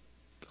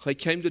er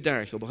kam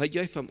durch, aber er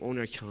geht vom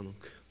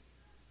Aunerkjanunk.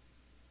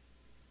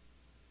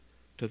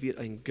 Da wird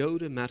ein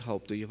guter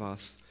Methaupt, der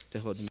was,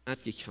 der hat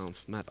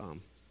mitgekämpft, mit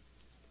ihm.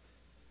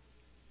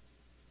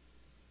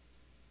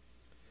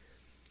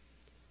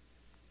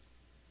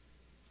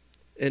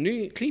 Und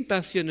nu ein klein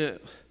bisschen eine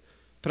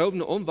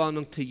probende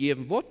Umwandlung zu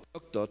geben, was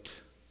braucht dort,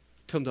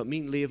 um das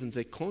mein Leben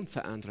sich kann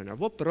verändern?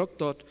 Was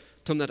braucht dort,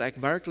 um das ich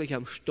wirklich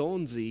am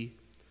Stehen sein,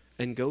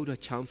 ein guter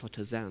Kämpfer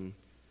zu sein?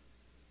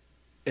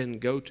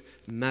 En Gott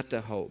met te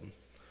houden.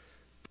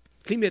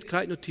 Klein beetje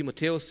krijgt nog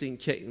Timotheus zien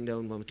kijken,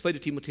 dan, want 2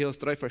 Timotheus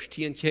 3 vers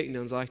 10 kijken,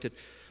 dan zegt het,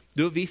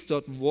 du weißt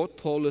dort, wat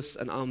Paulus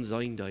an arm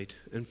sein deed,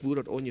 en wo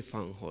dat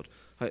angefangen hat.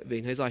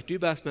 Hij zegt, du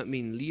bist met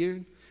mijn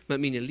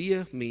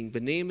leer, mijn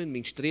benemen,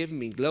 mijn streven,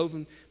 mijn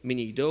glauben,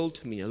 mijn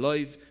geduld, mijn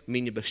lijf,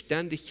 mijn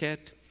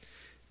bestendigheid,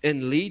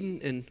 en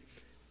leden, en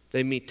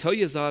die mij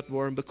toegezaad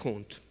worden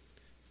bekend.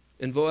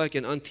 En waar ik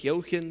in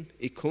Antiochien,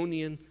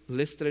 Iconien,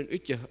 Lysteren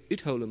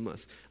uithouden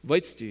moest,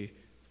 weißt du,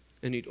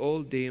 en uit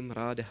al dem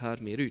raad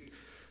Herr mir uit.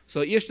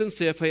 So erstens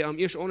zegt hij am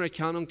eerste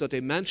Aunerkjanunk, dat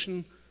die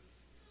Menschen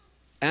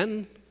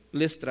en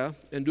Lystra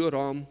en door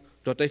Rom,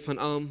 dat die van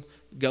hem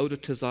gouden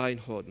te zijn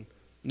hadden.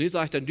 Nu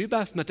zegt hij, du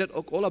bist met dit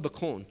ook alle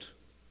bekend.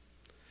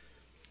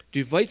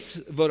 Du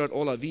weißt, wo dat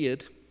alle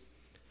wird,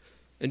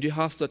 en du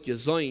hast dat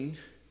gezien,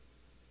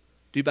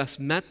 du bist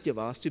met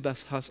gewas, du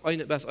bist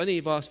eine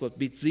gewas, wat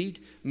bezieht,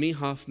 mir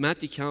hat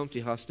mitgekämpft,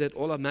 du hast das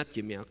alle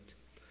mitgemerkt.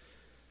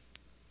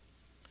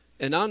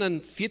 In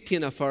anderen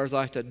 14. Vers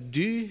sagt er,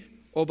 du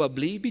aber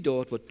bleibe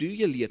dort, was du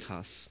gelehrt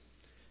hast.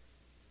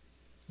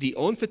 Die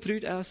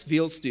unvertraut ist,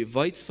 willst du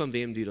weißt, von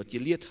wem du dort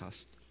gelehrt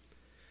hast.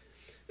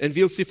 Und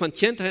willst du von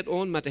Kindheit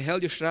an mit der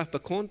Heilige Schrift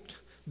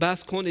bekannt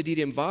bist, konnte dir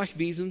dem Weg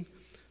wiesen,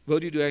 wo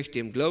du durch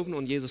den Glauben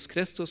an Jesus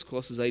Christus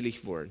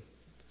selig worden.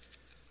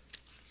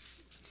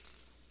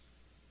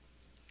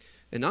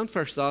 In dann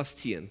Vers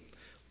 16,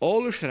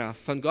 alle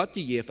Schrift von Gott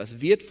gegeben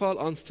ist wertvoll,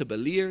 uns zu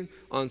belehren,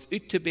 uns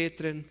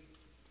auszubessern,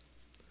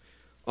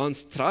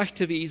 uns recht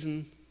zu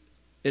wiesen,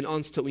 in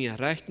uns zu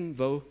unterrichten,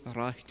 wo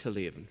recht zu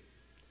leben.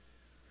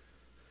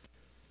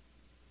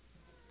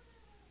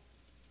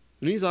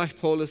 Nun sagt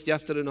Paulus,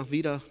 jetzt er noch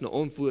wieder eine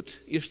Antwort.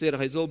 Erst steht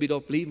er soll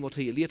dort bleiben, was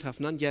er gelehrt hat.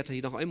 Dann geht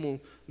er noch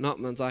einmal nach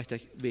und sagt,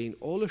 wegen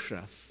alle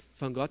Schrift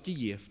von Gott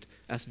gegeben,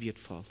 es wird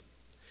voll.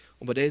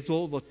 Aber der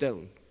soll was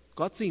tun.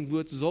 Gott sein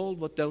Wort soll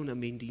was tun in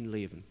mein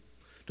Leben.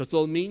 Das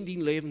soll mein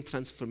Leben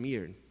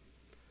transformieren.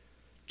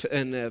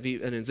 Wie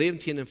in den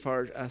 17.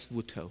 Vers es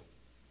wird tun.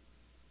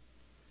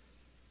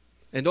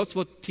 Und das,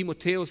 was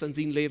Timotheus in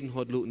seinem Leben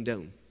hat lassen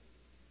tun.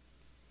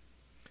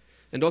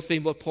 Und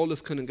deswegen wird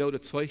Paulus können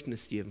gute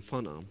Zeugnis geben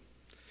von ihm.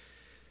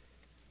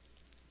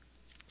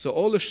 So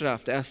alle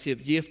Schrift, es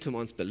gibt, um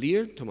uns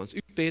belehren, um uns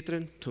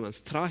ausbessern, um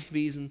uns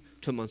treuwiesen,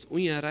 um uns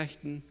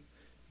unterrichten,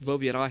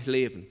 wo wir reich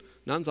leben.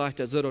 Und dann sagt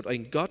er, so dass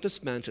ein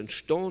Gottesmensch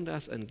entstanden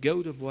ist, ein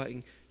gute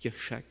Worten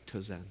geschickt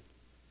zu sein.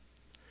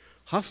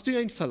 Hast du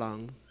ein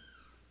Verlangen,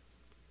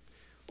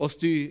 als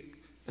du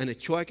eine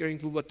Kjoakj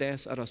irgendwo was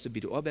das, oder als du bei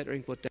der Arbeit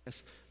irgendwo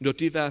das, dass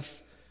du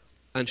wirst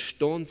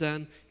entstanden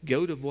sein,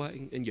 gute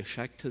Worten in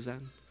geschickt zu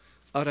sein?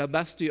 Oder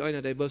bist du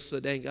einer, der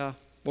so denkt,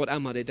 was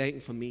immer die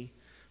denken von mir,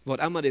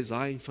 was immer die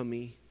sagen von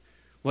mir,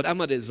 was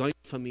immer die sagen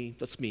von mir,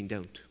 das ist mein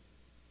Don't.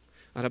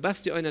 Oder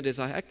bist du einer, der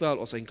sagt, ich will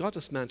als ein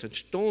Gottesmensch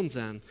entstanden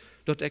sein,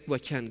 dass ich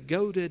kann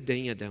gute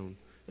Dinge tun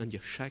und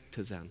geschickt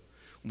zu sein.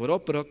 Und was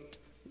auch braucht,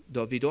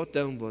 dass wir dort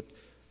tun, was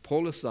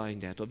Paulus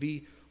sagen wird, dass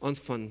wir uns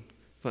von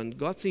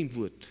Gott sein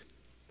Wort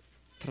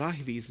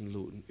tragweisen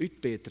lassen,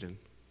 ausbessern,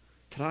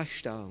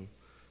 tragstellen,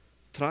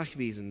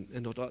 tragweisen,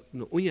 und dass das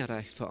ein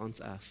Unrecht für uns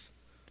ist.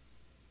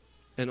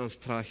 en ons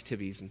terecht te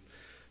wijzen.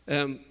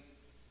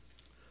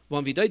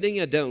 Wanneer we die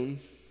dingen doen,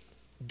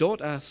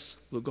 dat is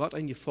wat God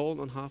in je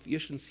vallen heeft.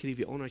 Eerstens krijgen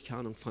we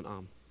Aunerkjanunk van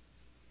hem.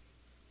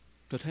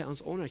 Dat hij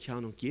ons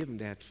Aunerkjanunk geven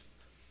heeft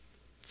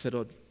voor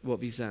dat wat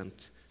we zijn.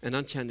 En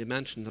dan kunnen die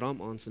mensen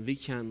ram ons en we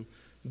kunnen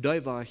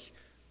duidelijk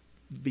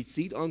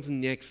bezit onze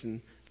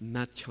nächsten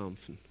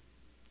mitkämpfen.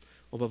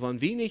 Aber wenn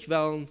wir nicht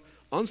wollen,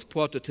 uns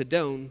Porte zu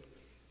tun,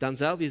 dann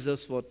sagen wir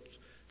das, was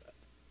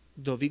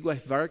da wir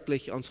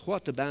wirklich uns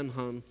Horte bein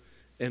haben,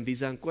 und wir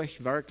sind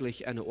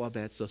wirklich eine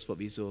Arbeit, das was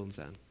wir sollen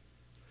sein.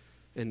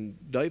 Und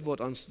da wird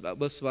uns,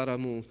 was war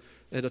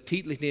der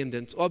Titel nehmen,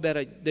 denn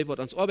der wird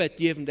uns Arbeit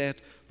geben,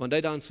 wenn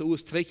der dann so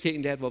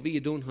ausstrecken, was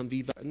wir tun haben,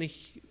 wie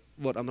nicht,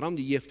 was am Raum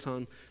gegeben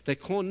haben, der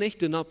kann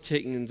nicht den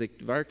abchecken und sich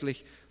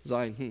wirklich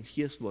sagen,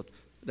 hier ist was,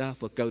 da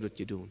wird Gott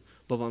dir tun.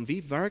 Aber wenn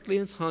wir wirklich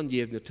ins Hand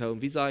geben,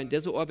 wir sagen,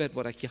 diese Arbeit,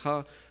 die ich hier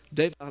habe,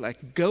 die will ich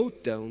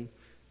Gott tun,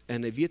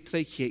 und wir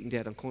trekken,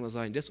 dann kann er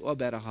sagen, diese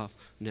Arbeit hat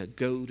eine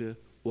gute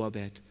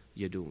Arbeit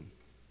tun.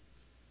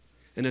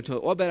 Und wenn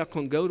der Arbeiter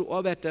kann gute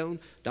Arbeit tun,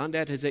 dann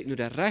wird er sich nur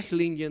der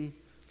Rechtlinien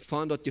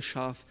von dort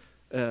geschafft,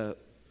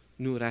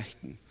 nur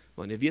rechten.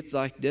 Wenn er wird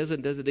sagt, diese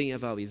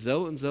Dinge, weil wir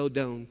so und so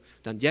tun,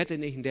 dann wird er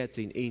nicht in der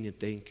sein eine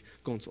Ding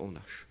ganz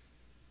anders.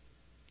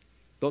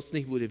 Das ist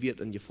nicht, wo der Wirt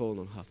in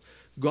gefallen hat.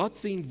 Gott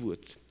sein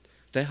Wort,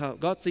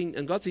 Gott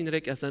sein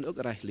Recht ist dann auch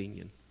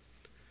Rechtlinien.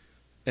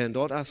 Und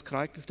dort ist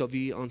Krieg, dass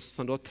wir uns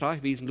von dort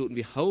tragweisen lassen,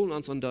 wir holen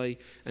uns an die,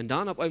 und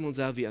dann auf einmal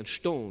sind wir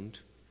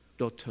entstand,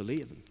 dort zu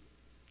leben.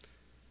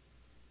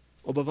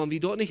 Aber wenn wir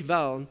dort nicht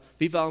wollen,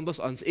 wir wollen bloß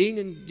unsere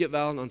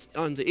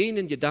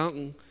eigenen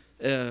Gedanken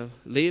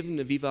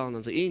leben, wir wollen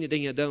unsere eigenen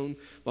Dinge tun,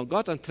 wenn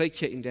Gott dann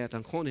trägt in der,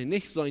 dann kann er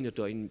nicht sein, dass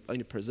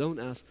eine Person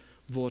ist,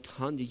 die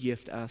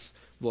handgegift ist,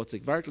 die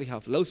sich wirklich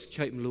auf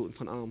losgehalten lassen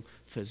von ihm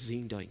für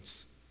sein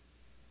Dienst.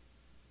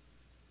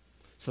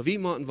 So wie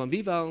man, wenn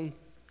wir wollen,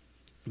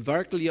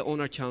 wirklich eine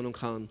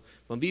Aunerkjanunk haben,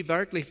 wenn wir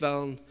wirklich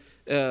wollen,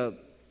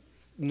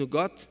 nur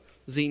Gott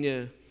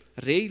seine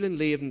Regeln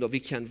leben, dass wir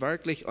können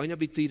wirklich einer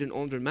bezieht den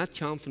anderen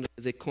mitkämpfen,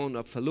 dass er kann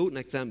auf verloren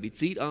Examen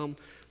bezieht haben,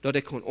 dass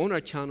er kann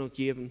Aunerkjanunk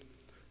geben,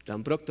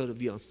 dann braucht er, dass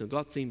wir uns nur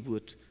Gott sein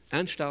Wort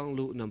einstellen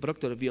lassen, dann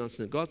braucht er, dass wir uns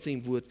nur Gott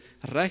sein Wort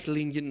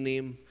Rechtlinien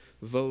nehmen,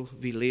 wo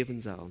wir leben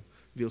sollen.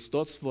 Weil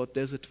das wird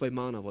diese zwei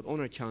Männer, die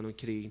Aunerkjanunk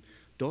kriegen,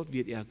 dort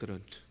wird er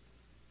Grund.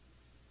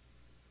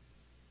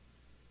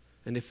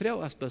 Und die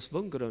Frau ist bis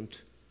wann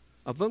Grund?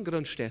 Auf wann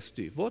Grund stehst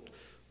du?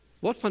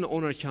 Was von der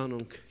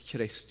Aunerkjanunk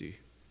kriegst du?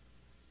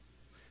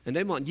 Und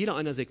dann muss jeder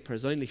einer sich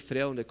persönlich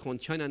fragen, der kann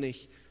keiner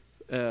nicht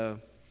für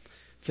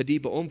die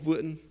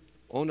beantworten,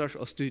 anders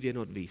als du dir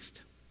nicht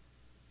weißt.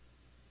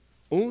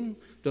 Und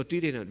dass du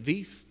dir nicht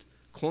weißt,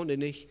 kann er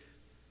nicht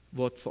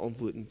was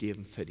verantworten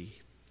geben für dich.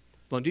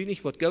 Wenn du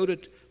nicht was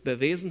Gutes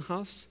bewiesen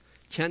hast,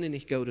 kann er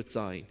nicht Gutes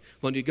sein.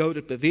 Wenn du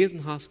Gutes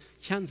bewiesen hast,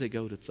 kann sie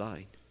Gutes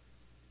sein.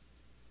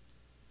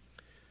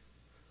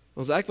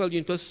 Also ich will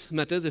jedenfalls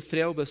mit dieser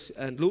Frau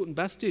entladen,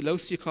 bist du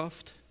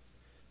losgekauft,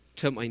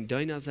 zum ein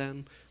Deiner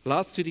sein,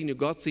 lass du dir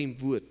Gott sein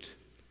Wort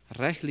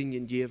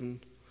Rechtlinien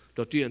geben,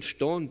 dass du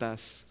entstanden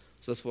bist,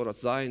 so dass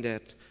das sein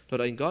wird, dass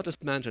ein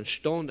Gottesmensch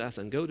entstanden ist,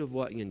 ein gute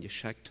Wort in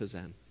geschickt zu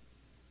sein.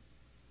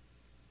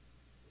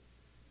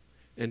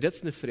 Und das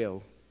ist eine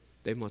Frau,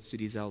 die musst du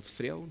dir selbst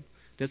fragen,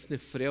 das ist eine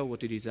Frau,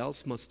 die du dir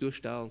selbst musst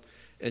durchstellen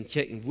und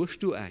checken, wo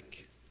du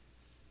eigentlich.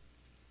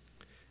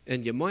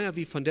 Und je mehr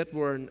wir von dem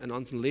wollen in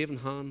unserem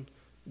Leben haben,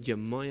 je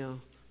mehr,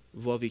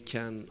 wo wir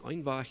können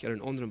einen Weg oder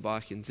einen anderen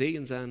Weg in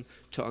Segen sein,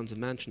 zu unseren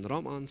Menschen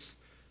um uns,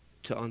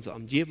 zu unserer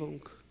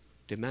Umgebung,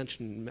 die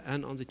Menschen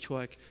in unserer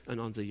Kjoakj, in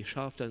unserer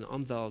Gesellschaft, in der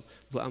Umwelt,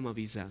 wo immer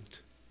wir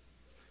sind.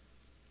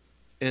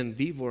 Und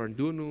wir wollen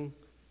nur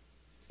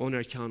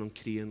Aunerkjanunk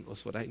kriegen,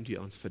 als was eigentlich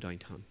uns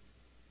verdient haben.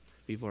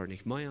 Wir wollen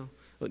nicht mehr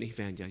und nicht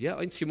weniger. Ja,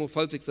 einmal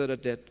falls ich sage,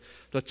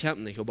 das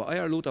stimmt nicht, aber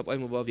euer Lot auf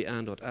einmal, wo wir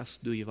an, dort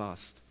ist, du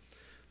warst.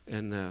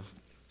 Und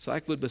so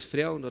ich würde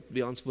befragen, dass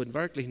wir uns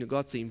wirklich nur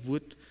Gott sein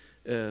Wort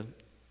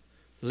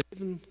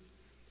leben,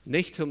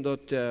 nicht um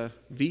dort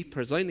wir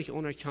persönlich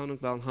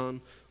Aunerkjanunk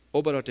haben,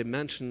 aber dass die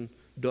Menschen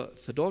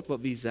für dort,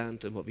 was wir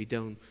sind und was wir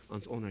tun,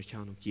 uns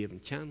Aunerkjanunk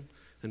geben können.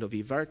 Und dass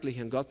wir wirklich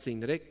in Gott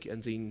sein Recht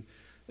und sein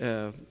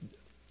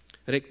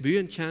Recht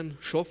bühen können,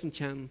 schaffen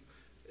können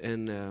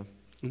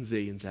und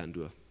sehen sein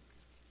durch.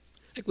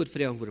 Ich würde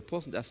fragen, wo der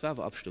Posten ist, wer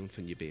wir abstimmen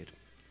für ein Gebet.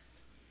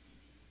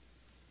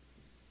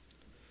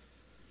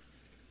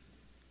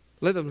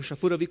 Lieber Mensch,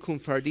 vor wir kommen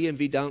verdienen,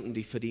 wir danken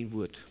dir für dein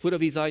Wort. Vor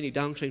wir sagen, ich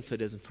danke schön für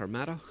diesen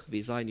Vermittag.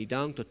 Wir sagen, ich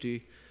danke, dass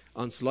du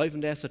uns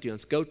leben lässt, dass du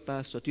uns gut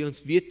bist, dass du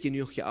uns wert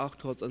genug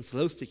geachtet hast, uns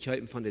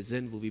Lustigkeiten von der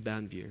Sinn, wo wir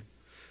sind.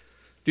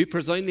 Du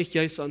persönlich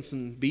gibst uns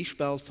ein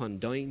Beispiel von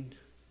dein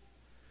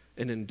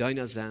in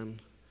deiner Sinn.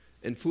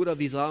 Und vor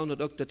wir sagen,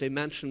 dass auch, dass die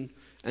Menschen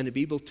in der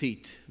Bibel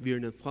tut, wir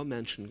ein paar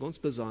Menschen, ganz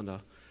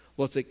besonders,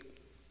 was sich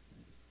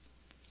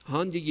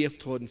handgegeben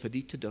haben, für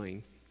die zu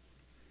tun.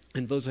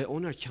 Und wo sie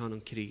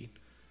Aunerkjanunk kriegen.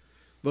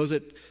 Wo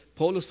sie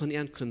Paulus von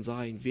ihnen kann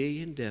sagen,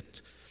 wen das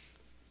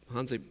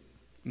haben sie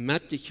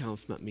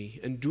mitgekämpft mit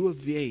mir. Und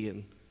durch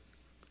wen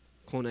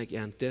kann ich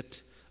ihnen das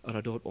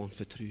oder dort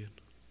anvertrauen.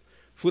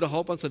 Vater,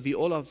 help uns, dass wir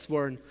alle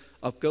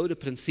auf gute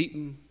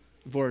Prinzipien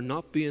worden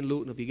abbiegen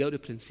lassen, auf die gute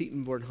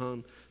Prinzipien worden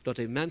haben, dass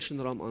die Menschen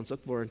daran uns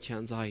auch worden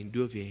können sein,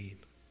 du wen.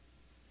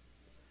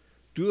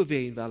 Du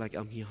wen will ich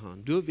am hier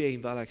haben. Du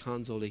wen will ich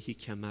haben, soll ich hier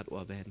kann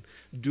mitarbeiten.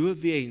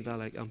 Du wen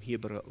will ich am hier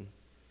berühren.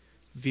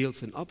 Weil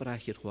es ein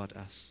abrechnet Wort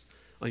ist.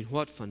 Ein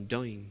Wort von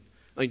Dein.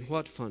 Ein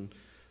Wort von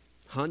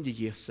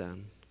handgegeben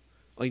sein.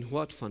 Ein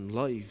Wort von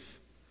Life.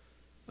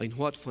 Ein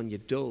Wort von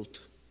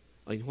Geduld.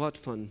 Ein Wort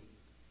von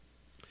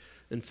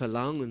ein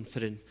Verlangen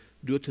für den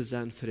durch zu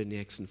sein für den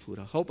nächsten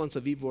Vater. Help uns,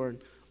 dass wir wollen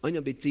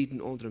einer bezieht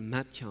den anderen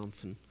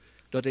mitkämpfen.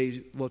 Dass er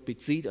wird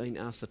bezieht ein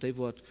ist, dass er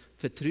wird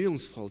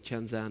vertrauensvoll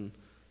kann sein,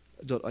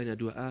 dass einer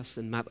durch ist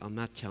und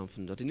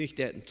mitkämpfen. Dass er nicht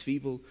der in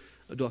Zweifel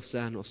darf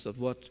sein, dass das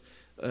wird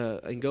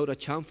ein guter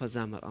Kämpfer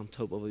sein am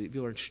Tag, aber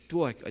wir wollen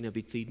stark einer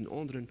bezieht den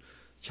anderen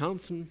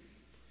kämpfen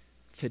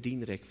für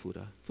den Recht,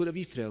 Vater. Vater,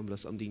 wir freuen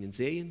uns an deinen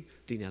Sehen,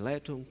 deine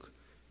Leitung,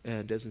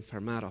 diesen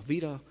Vermehr auch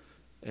wieder,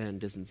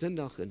 diesen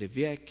Sonntag, in den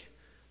Weg.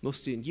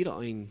 Musst du in jeder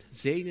einen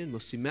segnen,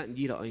 musst du mit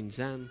jeder einen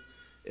sein,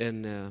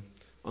 und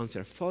uns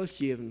Erfolg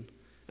geben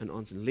in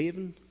unserem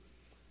Leben,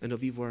 und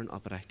wir wollen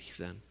aufrichtig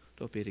sein.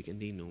 Da bete ich in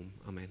den Namen.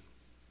 Amen.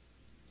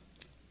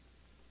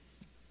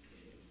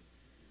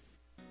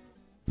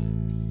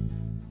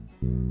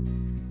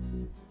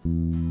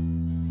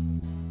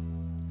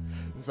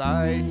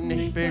 Seid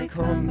nicht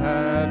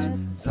bekümmert,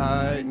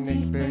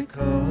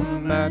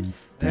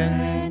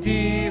 denn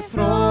die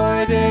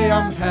Freude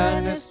am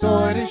Herrn ist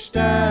eure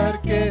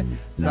Stärke.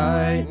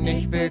 Seid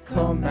nicht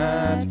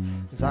bekümmert,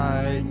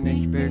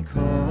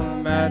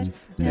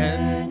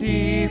 denn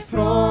die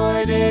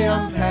Freude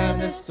am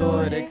Herrn ist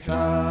eure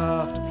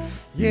Kraft.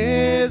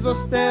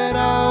 Jesus, der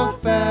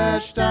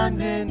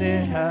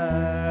auferstandene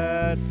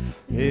Herr,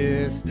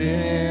 ist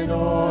in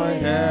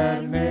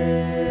eurer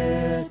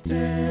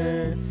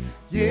Mitte.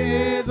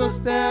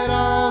 Jesus, der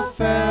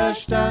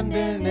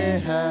auferstandene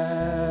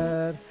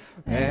Herr,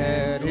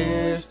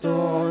 ist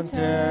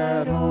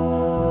unter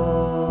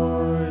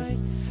euch.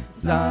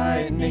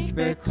 Seid nicht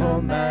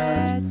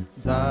bekümmert,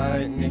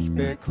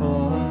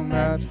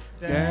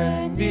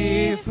 denn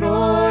die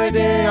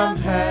Freude am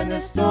Herrn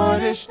ist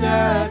eure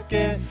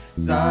Stärke.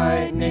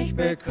 Seid nicht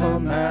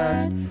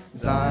bekümmert,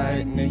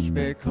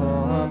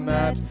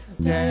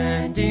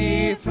 denn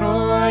die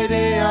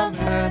Freude am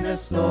Herrn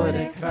ist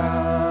eure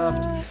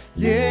Kraft.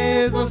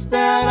 Jesus,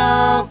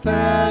 der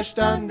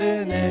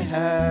auferstandene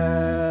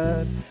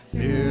Herr,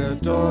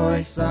 führt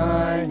durch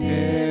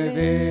seine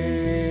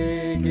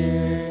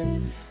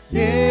Wege.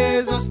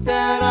 Jesus,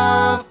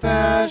 der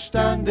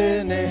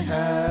auferstandene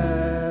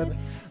Herr,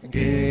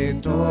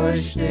 geht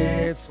euch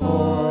stets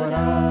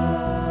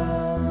voran.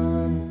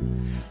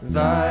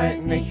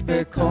 Seid nicht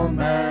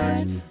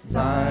bekümmert,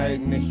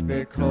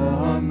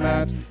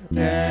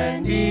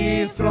 denn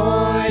die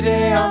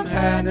Freude am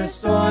Herrn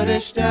ist eure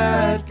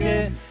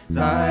Stärke.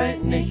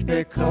 Seid nicht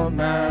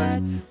bekümmert,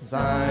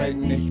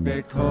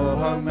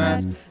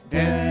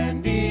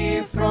 denn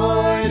die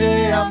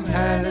Freude am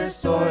Herrn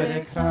ist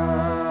eure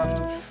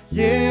Kraft.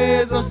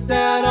 Jesus,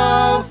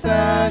 der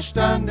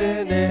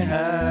auferstandene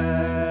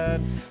Herr,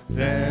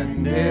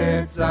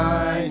 sendet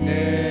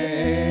seine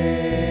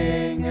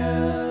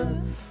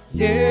Engel.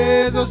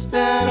 Jesus,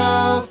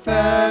 der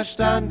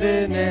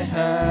auferstandene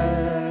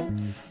Herr,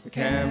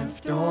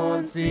 kämpft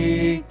und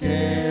siegt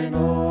in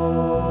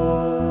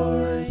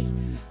euch.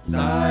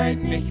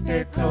 Seid nicht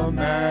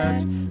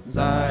bekümmert,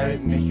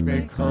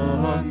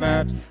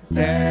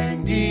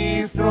 denn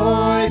die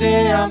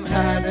Freude am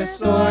Herrn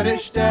ist eure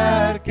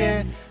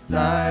Stärke.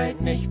 Seid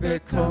nicht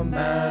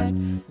bekümmert,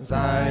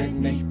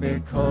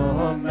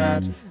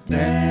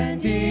 denn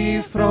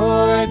die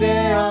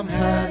Freude am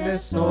Herrn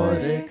ist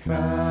eure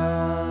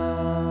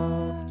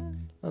Kraft.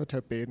 Laten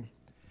we beten.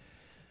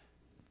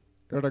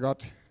 Grote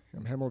Gott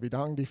im Himmel, wir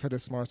danken dir für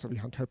das Mal, das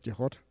wir haben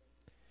gehört.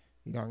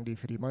 Wir danken dir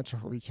für die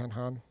Mannschaft, die wir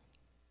haben.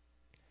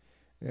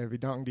 Wir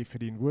danken dir für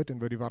dein Wort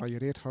und wo du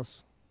geredet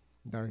hast,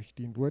 durch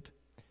dein Wort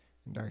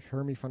und durch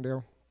Hermi von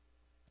dir.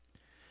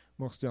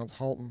 Möchtest du uns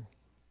helfen,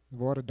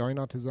 Worte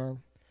deiner zu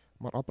sein,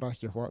 mal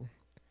abrecht gehört.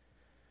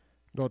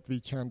 Dort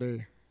wir können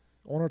die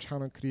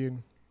Aunerkjanunk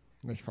kriegen,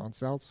 nicht für uns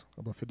selbst,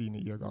 aber für deine,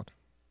 ihr Gott.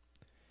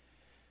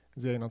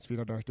 Wir sehen uns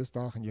wieder durch das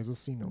Tag in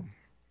Jesus' Namen.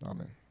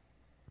 Amen.